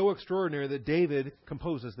 It's so extraordinary that David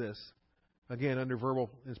composes this. Again, under verbal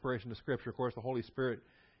inspiration of Scripture. Of course, the Holy Spirit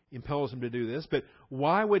impels him to do this. But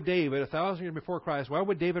why would David, 1,000 years before Christ, why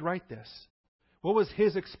would David write this? What was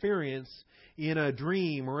his experience in a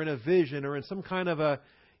dream or in a vision or in some kind of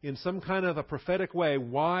a prophetic way?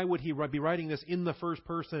 Why would he be writing this in the first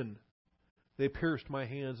person? They pierced my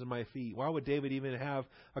hands and my feet. Why would David even have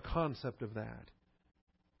a concept of that?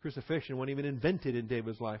 Crucifixion wasn't even invented in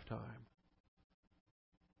David's lifetime.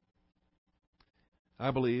 I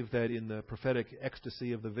believe that in the prophetic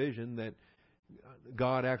ecstasy of the vision that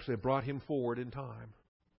God actually brought him forward in time,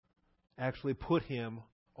 actually put him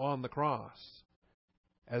on the cross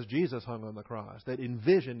as Jesus hung on the cross. That in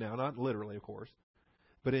vision now, not literally of course,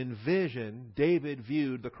 but in vision, David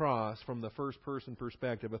viewed the cross from the first person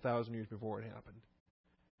perspective 1,000 years before it happened.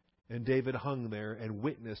 And David hung there and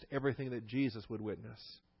witnessed everything that Jesus would witness.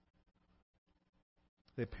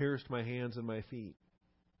 They pierced my hands and my feet.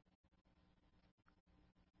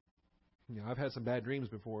 I've had some bad dreams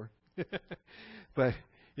before. But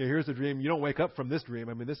here's a dream. You don't wake up from this dream.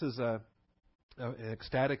 I mean, this is an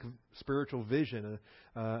ecstatic spiritual vision,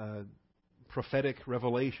 a prophetic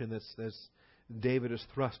revelation that's David is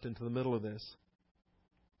thrust into the middle of this.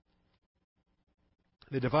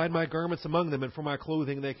 They divide my garments among them, and for my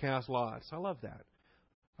clothing they cast lots. I love that.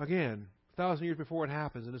 Again, 1,000 years before it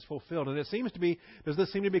happens, and it's fulfilled. And it seems to be, does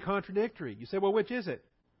this seem to be contradictory? You say, well, which is it?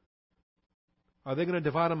 Are they going to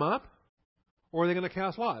divide them up? Or are they going to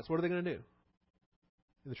cast lots? What are they going to do?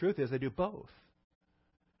 And the truth is, they do both.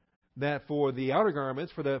 That for the outer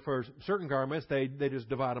garments, for certain garments, they just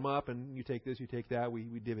divide them up, and you take this, you take that, we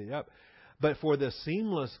divvy it up. But for the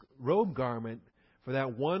seamless robe garment, for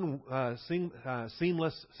that one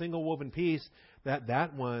seamless single woven piece,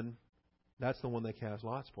 that one, that's the one they cast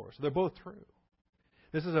lots for. So they're both true.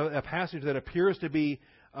 This is a passage that appears to be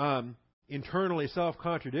internally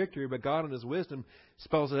self-contradictory, but God in His wisdom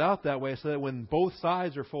spells it out that way so that when both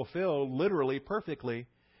sides are fulfilled, literally, perfectly,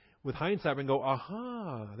 with hindsight, we can go,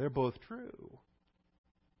 aha, they're both true.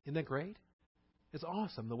 Isn't that great? It's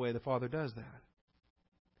awesome the way the Father does that.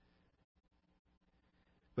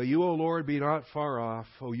 But you, O Lord, be not far off.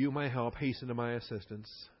 O you, my help, hasten to my assistance.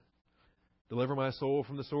 Deliver my soul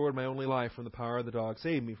from the sword, my only life from the power of the dog.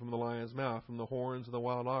 Save me from the lion's mouth, from the horns of the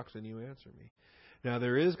wild oxen. You answer me. Now,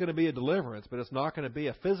 there is going to be a deliverance, but it's not going to be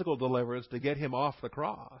a physical deliverance to get him off the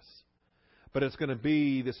cross. But it's going to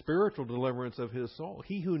be the spiritual deliverance of his soul.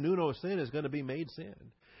 He who knew no sin is going to be made sin.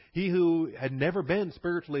 He who had never been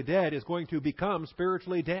spiritually dead is going to become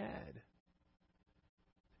spiritually dead.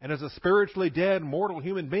 And as a spiritually dead, mortal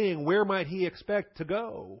human being, where might he expect to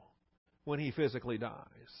go when he physically dies?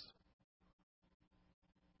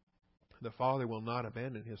 The Father will not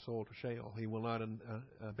abandon His soul to Sheol. He will not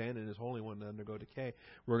abandon His Holy One to undergo decay.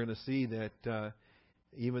 We're going to see that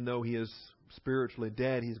even though He is spiritually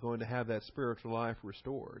dead, He's going to have that spiritual life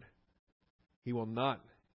restored. He will not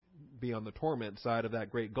be on the torment side of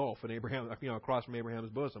that great gulf in Abraham, across from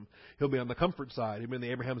Abraham's bosom. He'll be on the comfort side. He'll be on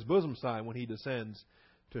the Abraham's bosom side when he descends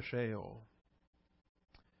to Sheol.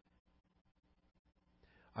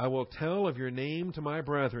 I will tell of your name to my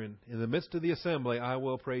brethren. In the midst of the assembly, I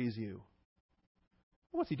will praise you.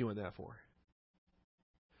 What's he doing that for?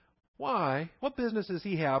 Why? What business does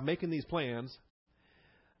he have making these plans,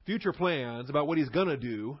 future plans about what he's going to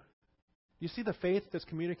do? You see the faith that's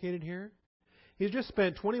communicated here? He's just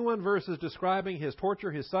spent 21 verses describing his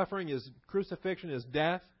torture, his suffering, his crucifixion, his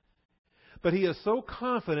death. But he is so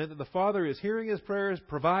confident that the Father is hearing his prayers,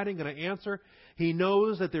 providing an answer. He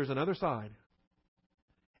knows that there's another side.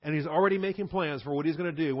 And he's already making plans for what he's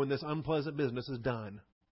going to do when this unpleasant business is done.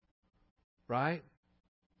 Right?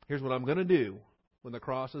 Here's what I'm going to do when the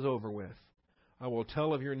cross is over with. I will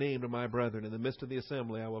tell of your name to my brethren. In the midst of the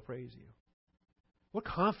assembly, I will praise you. What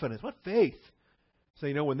confidence, what faith.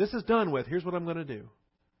 So, when this is done with, here's what I'm going to do.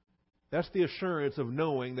 That's the assurance of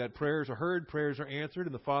knowing that prayers are heard, prayers are answered,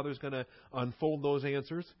 and the Father's going to unfold those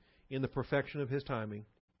answers in the perfection of His timing.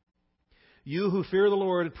 You who fear the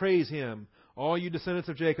Lord, praise Him. All you descendants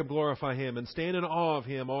of Jacob, glorify Him, and stand in awe of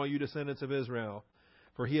Him, all you descendants of Israel.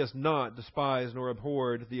 For He has not despised nor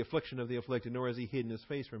abhorred the affliction of the afflicted, nor has He hidden His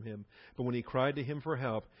face from him. But when he cried to Him for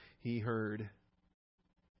help, He heard.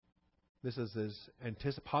 This is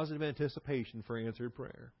His positive anticipation for answered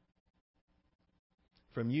prayer.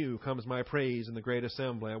 From you comes my praise in the great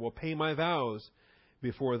assembly. I will pay my vows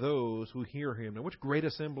before those who hear Him. Now, which great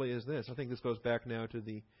assembly is this? I think this goes back now to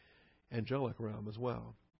the angelic realm as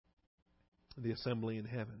well. The assembly in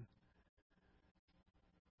heaven.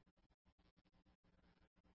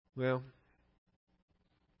 Well,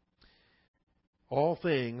 all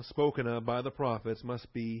things spoken of by the prophets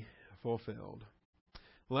must be fulfilled.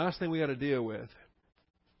 The last thing we got to deal with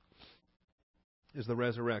is the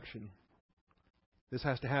resurrection. This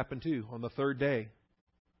has to happen too on the third day.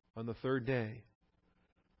 On the third day.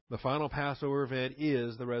 The final Passover event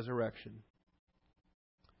is the resurrection.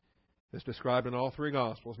 It's described in all three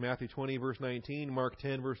Gospels. Matthew 20, verse 19, Mark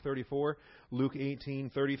 10, verse 34, Luke 18,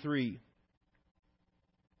 33.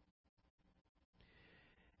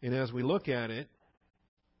 And as we look at it,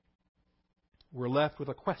 we're left with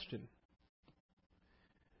a question.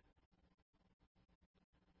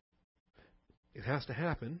 It has to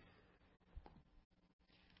happen.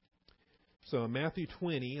 So in Matthew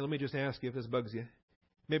 20, let me just ask you if this bugs you.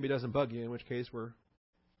 Maybe it doesn't bug you, in which case we're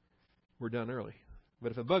done early.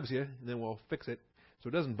 But if it bugs you, then we'll fix it so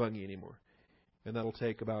it doesn't bug you anymore. And that'll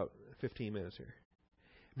take about 15 minutes here.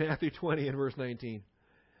 Matthew 20 and verse 19.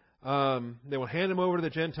 They will hand him over to the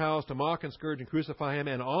Gentiles to mock and scourge and crucify him,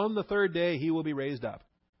 and on the third day he will be raised up.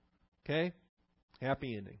 Okay?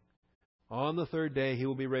 Happy ending. On the third day he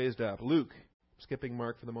will be raised up. Luke, skipping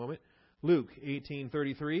Mark for the moment. Luke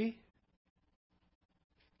 18:33.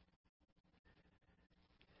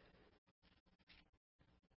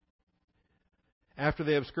 After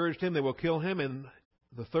they have scourged him, they will kill him, and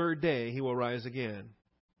the third day he will rise again.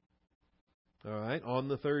 All right? On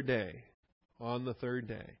the third day. On the third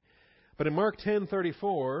day. But in Mark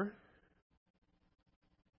 10:34,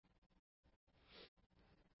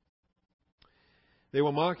 they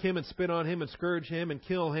will mock him and spit on him and scourge him and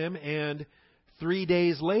kill him, and 3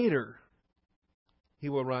 days later he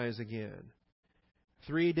will rise again.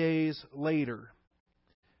 3 days later.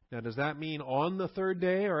 Now, does that mean on the third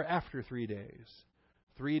day or after 3 days?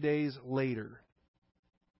 3 days later.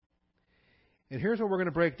 And here's what we're going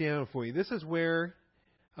to break down for you. This is where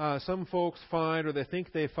some folks find, or they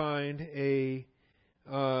think they find a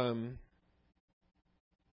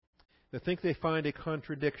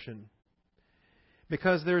contradiction,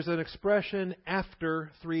 because there's an expression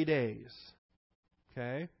after 3 days.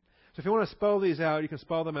 Okay, so if you want to spell these out, you can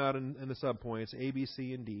spell them out in the subpoints A, B,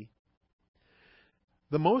 C, and D.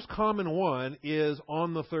 The most common one is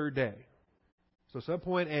on the third day. So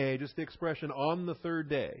subpoint A, just the expression on the third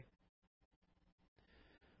day.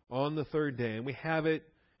 On the third day, and we have it.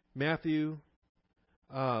 Matthew,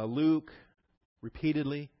 Luke,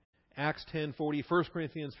 repeatedly, Acts 10:40, 1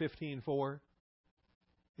 Corinthians 15:4.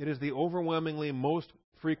 It is the overwhelmingly most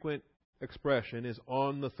frequent expression is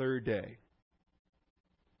on the third day.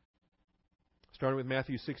 Starting with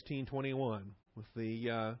Matthew 16:21, with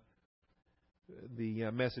the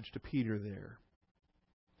message to Peter there.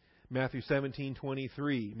 Matthew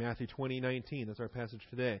 17:23, Matthew 20:19, that's our passage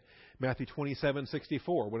today. Matthew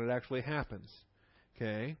 27:64, when it actually happens.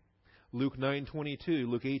 Okay, Luke 9:22,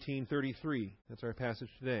 Luke 18:33. That's our passage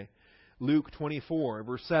today. Luke 24,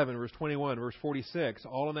 verse 7, verse 21, verse 46,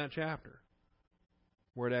 all in that chapter,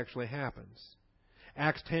 where it actually happens.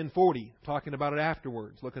 Acts 10:40, talking about it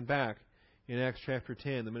afterwards, looking back in Acts chapter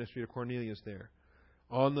 10, the ministry of Cornelius there.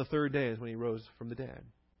 On the third day is when he rose from the dead.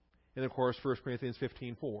 And of course, 1 Corinthians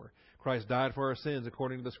 15:4, Christ died for our sins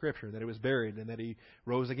according to the Scripture, that he was buried, and that he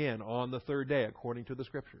rose again on the third day according to the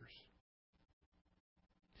Scriptures.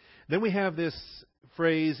 Then we have this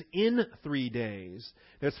phrase, in 3 days,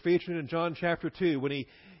 that's featured in John chapter 2 when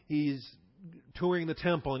he's touring the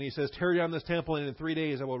temple and he says, tear down this temple and in 3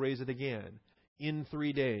 days I will raise it again. In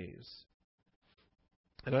 3 days.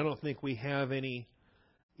 And I don't think we have any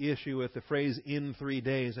issue with the phrase in 3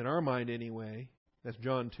 days in our mind anyway. That's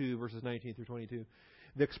John 2 verses 19 through 22.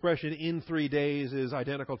 The expression in 3 days is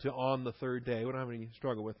identical to on the third day. We don't have any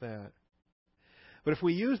struggle with that. But if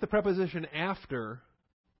we use the preposition after,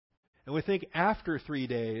 and we think after 3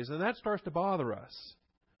 days, then that starts to bother us.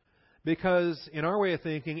 Because in our way of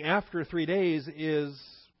thinking, after 3 days is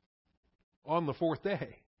on the fourth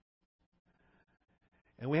day.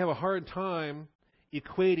 And we have a hard time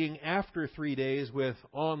equating after 3 days with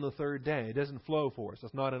on the third day. It doesn't flow for us.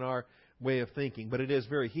 It's not in our way of thinking, but it is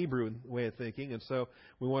very Hebrew way of thinking, and so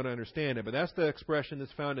we want to understand it. But that's the expression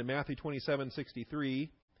that's found in Matthew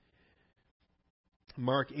 27:63,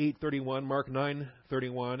 Mark 8:31, Mark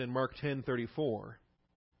 9:31, and Mark 10:34.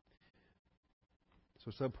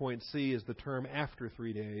 So subpoint C is the term after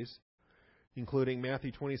 3 days, including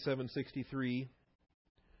Matthew 27:63,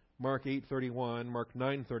 Mark 8:31, Mark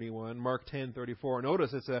 9:31, Mark 10:34.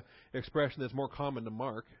 Notice it's an expression that's more common to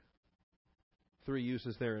Mark. 3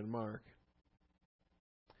 uses there in Mark.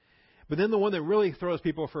 But then the one that really throws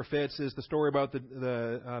people for fits is the story about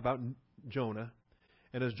about Jonah.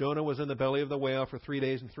 And as Jonah was in the belly of the whale for 3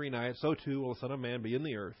 days and 3 nights, so too will the Son of Man be in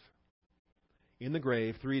the earth, in the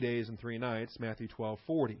grave, 3 days and 3 nights, Matthew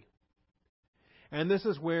 12:40. And this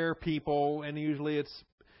is where people, and usually it's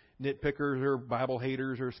nitpickers or Bible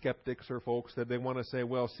haters or skeptics or folks, that they want to say,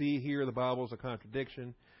 well, see here, the Bible's a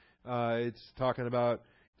contradiction. It's talking about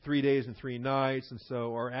 3 days and 3 nights, and so,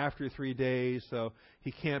 or after 3 days, so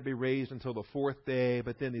he can't be raised until the fourth day.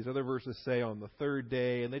 But then these other verses say on the third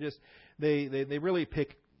day, and they really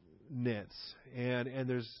pick nits, and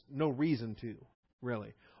there's no reason to,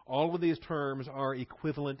 really. All of these terms are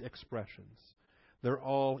equivalent expressions. They're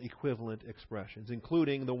all equivalent expressions,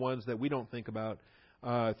 including the ones that we don't think about,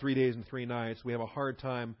 3 days and 3 nights. We have a hard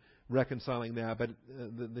time reconciling that, but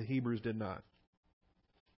the Hebrews did not.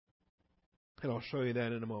 And I'll show you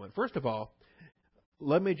that in a moment. First of all,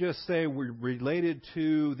 let me just say we're related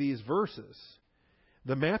to these verses.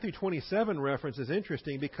 The Matthew 27 reference is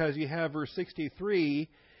interesting because you have verse 63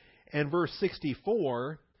 and verse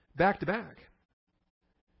 64 back to back.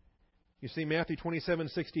 You see Matthew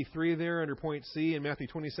 27:63 there under point C and Matthew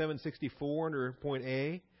 27:64 under point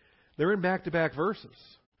A. They're in back-to-back verses.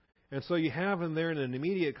 And so you have them there in an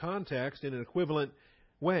immediate context in an equivalent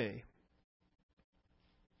way.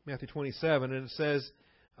 Matthew 27, and it says,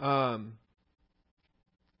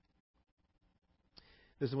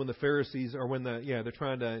 this is when the Pharisees, or when they're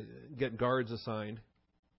trying to get guards assigned.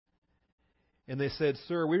 And they said,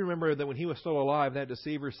 "Sir, we remember that when he was still alive, that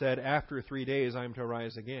deceiver said, 'After 3 days I am to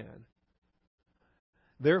rise again.'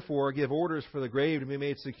 Therefore, give orders for the grave to be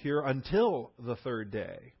made secure until the 3rd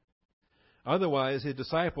day. Otherwise, his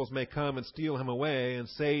disciples may come and steal him away and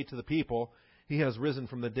say to the people, 'He has risen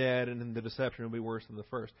from the dead,' and then the deception will be worse than the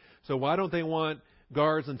first." So why don't they want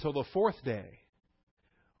guards until the 4th day?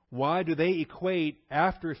 Why do they equate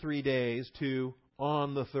after 3 days to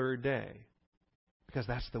on the 3rd day? Because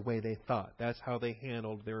that's the way they thought. That's how they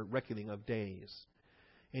handled their reckoning of days.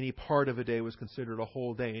 Any part of a day was considered a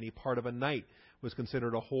whole day. Any part of a night was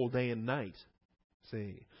considered a whole day and night.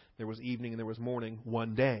 See, there was evening and there was morning,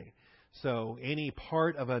 one day. So any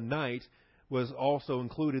part of a night was also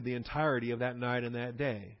included the entirety of that night and that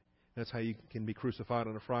day. That's how you can be crucified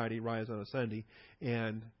on a Friday, rise on a Sunday,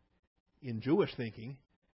 and in Jewish thinking,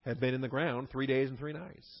 had been in the ground 3 days and 3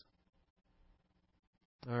 nights.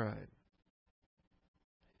 All right.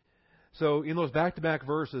 So in those back-to-back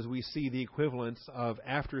verses, we see the equivalence of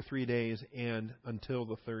after 3 days and until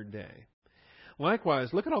the 3rd day.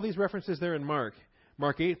 Likewise, look at all these references there in Mark.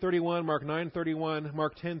 Mark 8:31, Mark 9:31,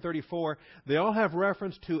 Mark 10:34. They all have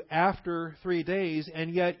reference to after 3 days,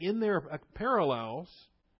 and yet in their parallels,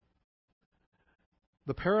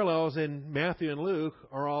 the parallels in Matthew and Luke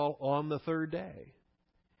are all on the 3rd day.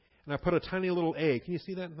 And I put a tiny little A. Can you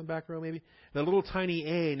see that in the back row maybe? That little tiny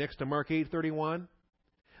A next to Mark 8:31.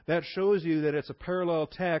 That shows you that it's a parallel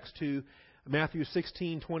text to Matthew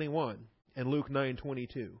 16:21 and Luke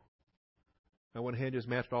 9:22. I went ahead and just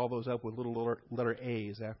matched all those up with little letter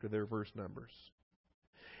A's after their verse numbers.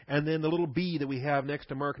 And then the little B that we have next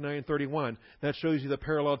to Mark 9:31, that shows you the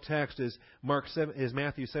parallel text is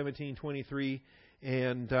Matthew 17:23,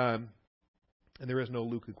 and there is no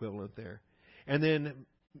Luke equivalent there. And then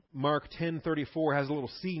Mark 10:34 has a little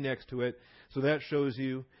C next to it, so that shows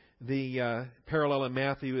you the parallel in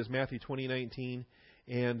Matthew is Matthew 20:19,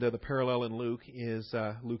 and the parallel in Luke is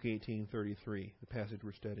Luke 18:33, the passage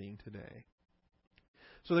we're studying today.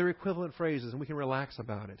 So they're equivalent phrases, and we can relax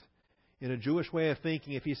about it. In a Jewish way of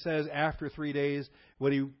thinking, if he says after 3 days,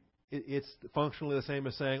 it's functionally the same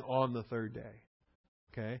as saying on the 3rd day.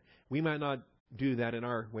 Okay? We might not do that in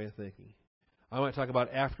our way of thinking. I might talk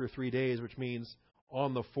about after 3 days, which means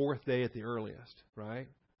on the 4th day at the earliest, right?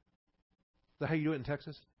 Is that how you do it in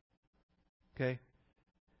Texas? Okay?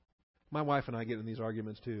 My wife and I get in these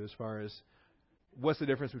arguments too, as far as what's the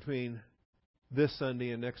difference between this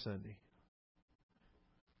Sunday and next Sunday.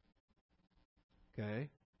 Okay?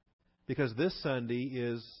 Because this Sunday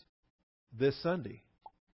is this Sunday.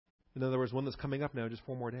 In other words, one that's coming up now, just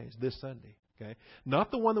 4 more days. This Sunday. Okay?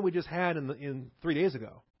 Not the one that we just had in 3 days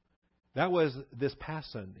ago. That was this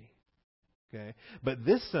past Sunday. Okay? But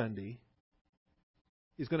this Sunday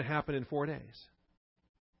is going to happen in 4 days.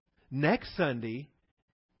 Next Sunday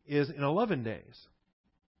is in 11 days.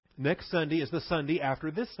 Next Sunday is the Sunday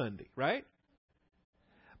after this Sunday, right?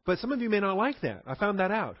 But some of you may not like that. I found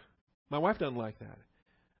that out. My wife doesn't like that.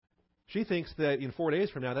 She thinks that in 4 days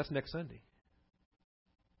from now, that's next Sunday.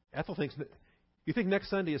 Ethel thinks that... You think next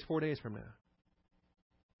Sunday is 4 days from now?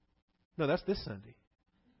 No, that's this Sunday.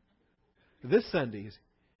 This Sunday.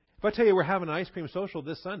 If I tell you we're having an ice cream social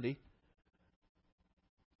this Sunday,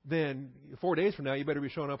 then 4 days from now, you better be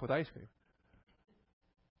showing up with ice cream.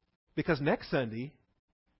 Because next Sunday...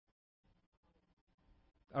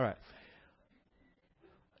 All right.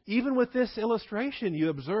 Even with this illustration, you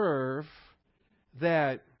observe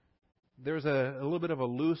that there's a little bit of a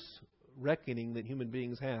loose reckoning that human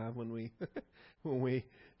beings have when we when we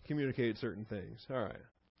communicate certain things. All right.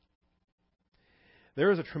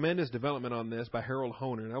 There is a tremendous development on this by Harold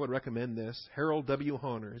Hoehner, and I would recommend this. Harold W.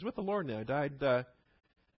 Hoehner. He's with the Lord now. He died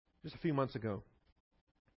just a few months ago.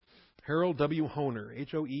 Harold W. Hoehner,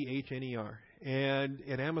 Hoehner. And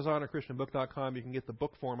at Amazon or ChristianBook.com, you can get the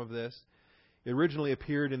book form of this. It originally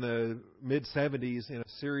appeared in the mid-'70s in a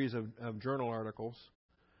series of journal articles.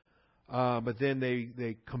 But then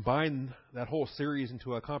they combined that whole series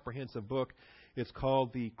into a comprehensive book. It's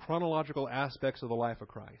called The Chronological Aspects of the Life of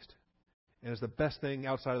Christ. And it's the best thing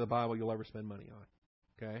outside of the Bible you'll ever spend money on.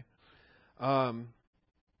 Okay?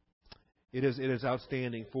 It is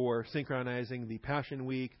outstanding for synchronizing the Passion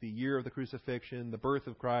Week, the year of the crucifixion, the birth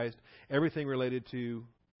of Christ, everything related to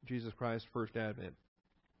Jesus Christ's first advent.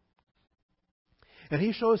 And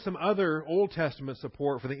he shows some other Old Testament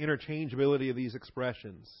support for the interchangeability of these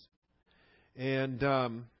expressions. And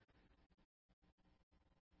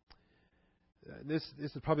this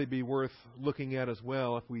would probably be worth looking at as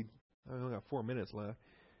well if we... I've only got 4 minutes left.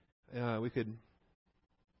 I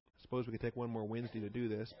suppose we could take one more Wednesday to do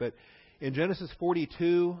this. But in Genesis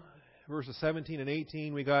 42, verses 17 and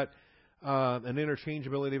 18, we got an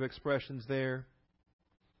interchangeability of expressions there.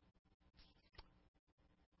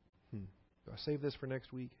 Do I save this for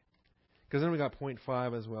next week? Because then we got point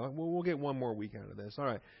 5 as well. We'll get one more week out of this. All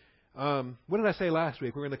right. What did I say last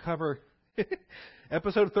week? We're going to cover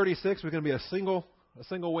episode 36. Was going to be a single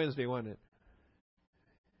Wednesday, wasn't it?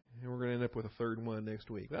 And we're going to end up with a third one next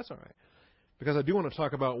week. That's all right. Because I do want to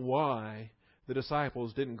talk about why the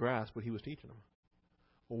disciples didn't grasp what he was teaching them.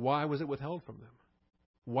 Well, why was it withheld from them?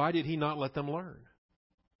 Why did he not let them learn?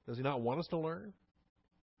 Does he not want us to learn?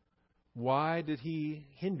 Why did he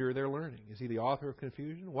hinder their learning? Is he the author of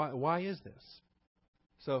confusion? Why is this?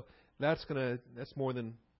 So that's more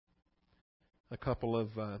than a couple of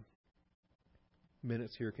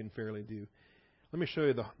minutes here can fairly do. Let me show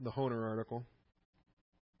you the Honer article.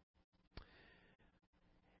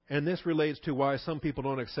 And this relates to why some people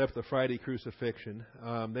don't accept the Friday crucifixion.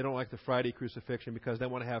 They don't like the Friday crucifixion because they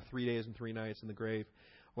want to have 3 days and 3 nights in the grave,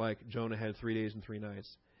 like Jonah had 3 days and 3 nights.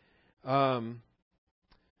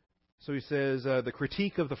 So he says, the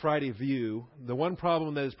critique of the Friday view. The one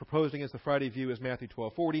problem that is proposed against the Friday view is Matthew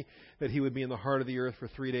 12:40, that he would be in the heart of the earth for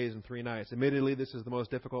 3 days and 3 nights. Admittedly, this is the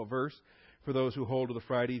most difficult verse for those who hold to the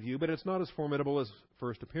Friday view, but it's not as formidable as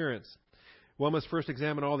first appearance. One must first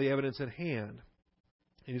examine all the evidence at hand.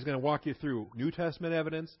 And he's going to walk you through New Testament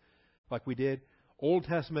evidence, like we did, Old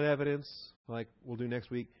Testament evidence, like we'll do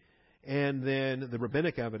next week, and then the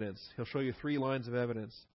rabbinic evidence. He'll show you 3 lines of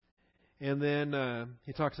evidence. And then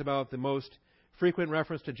he talks about the most frequent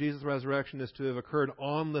reference to Jesus' resurrection is to have occurred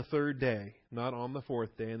on the 3rd day, not on the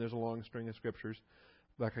 4th day. And there's a long string of scriptures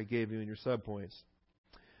like I gave you in your subpoints.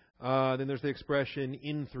 Then there's the expression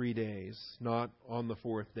in 3 days, not on the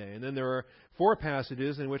 4th day. And then there are 4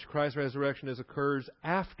 passages in which Christ's resurrection occurs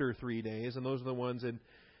after 3 days, and those are the ones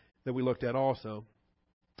that we looked at also.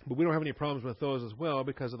 But we don't have any problems with those as well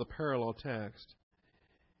because of the parallel text.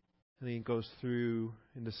 And he goes through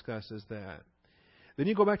and discusses that. Then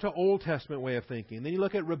you go back to Old Testament way of thinking. Then you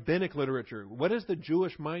look at rabbinic literature. What is the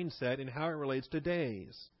Jewish mindset and how it relates to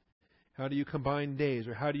days? How do you combine days,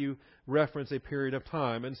 or how do you reference a period of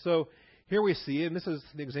time? And so here we see, and this is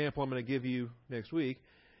the example I'm going to give you next week.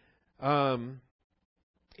 In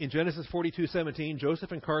Genesis 42:17,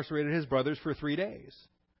 Joseph incarcerated his brothers for 3 days.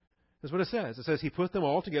 That's what it says. It says he put them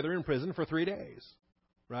all together in prison for 3 days.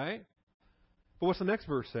 Right? But what's the next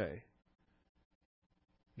verse say?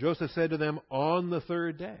 Joseph said to them, on the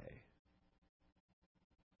 3rd day,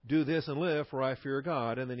 do this and live, for I fear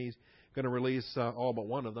God. And then he's going to release all but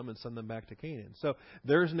one of them and send them back to Canaan. So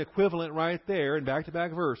there's an equivalent right there in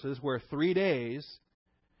back-to-back verses where 3 days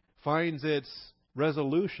finds its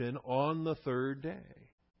resolution on the 3rd day.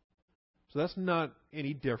 So that's not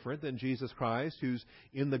any different than Jesus Christ, who's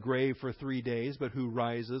in the grave for 3 days, but who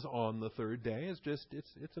rises on the 3rd day.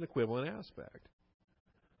 It's an equivalent aspect.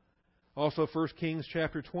 Also, 1 Kings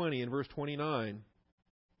chapter 20 and verse 29.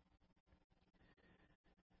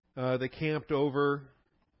 They camped over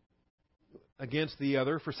against the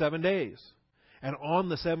other for 7 days. And on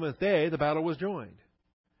the 7th day, the battle was joined.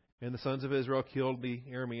 And the sons of Israel killed the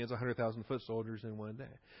Arameans, 100,000 foot soldiers in 1 day.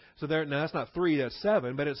 So now that's not 3, that's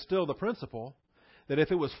 7, but it's still the principle that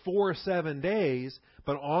if it was 4 7 days,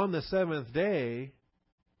 but on the 7th day,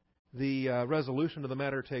 the resolution of the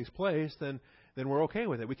matter takes place, then we're okay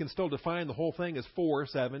with it. We can still define the whole thing as 4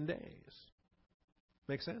 7 days.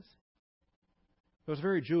 Make sense? It was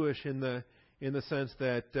very Jewish in the sense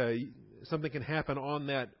that something can happen on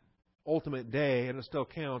that ultimate day, and it still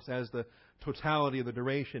counts as the totality of the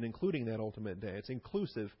duration, including that ultimate day. It's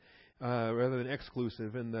inclusive rather than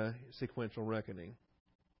exclusive in the sequential reckoning.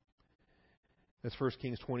 That's 1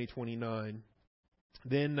 Kings 20:29.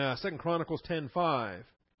 Then 2 Chronicles 10:5.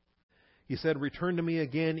 He said, return to me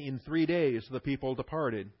again in 3 days. So the people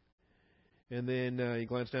departed. And then you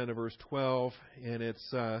glance down to verse 12, and it's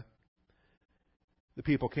the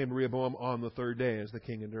people came to Rehoboam on the 3rd day as the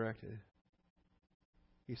king had directed.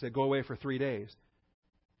 He said, go away for 3 days.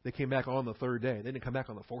 They came back on the 3rd day. They didn't come back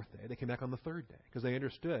on the 4th day. They came back on the 3rd day because they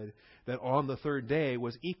understood that on the 3rd day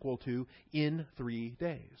was equal to in 3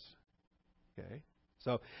 days. Okay?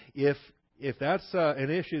 So if that's an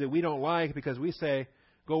issue that we don't like because we say,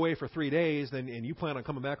 go away for 3 days, then and you plan on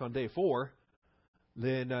coming back on day 4,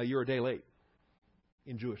 then you're a day late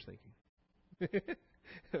in Jewish thinking.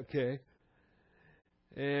 Okay?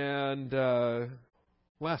 And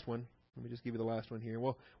last one. Let me just give you the last one here.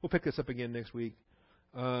 We'll pick this up again next week.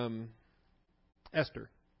 Esther.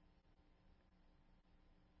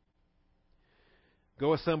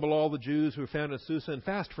 Go assemble all the Jews who are found in Susa and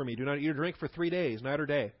fast for me. Do not eat or drink for 3 days, night or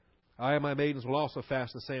day. I and my maidens will also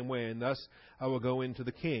fast the same way, and thus I will go into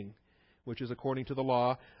the king, which is according to the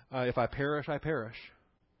law. If I perish, I perish.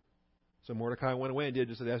 So Mordecai went away and did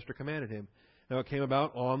just as Esther commanded him. Now it came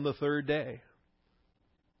about on the 3rd day.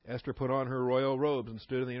 Esther put on her royal robes and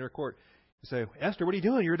stood in the inner court. You say, Esther, what are you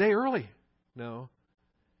doing? You're a day early. No.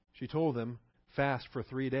 She told them, fast for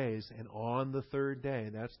 3 days, and on the 3rd day.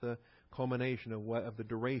 That's the culmination of the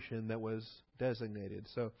duration that was designated.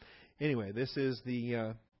 So anyway, this is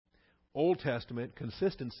the Old Testament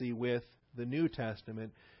consistency with the New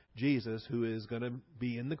Testament, Jesus, who is going to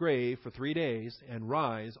be in the grave for 3 days and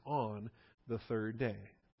rise on the 3rd day.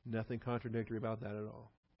 Nothing contradictory about that at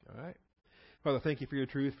all. All right? Father, thank you for your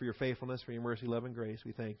truth, for your faithfulness, for your mercy, love, and grace.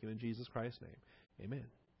 We thank you in Jesus Christ's name.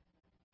 Amen.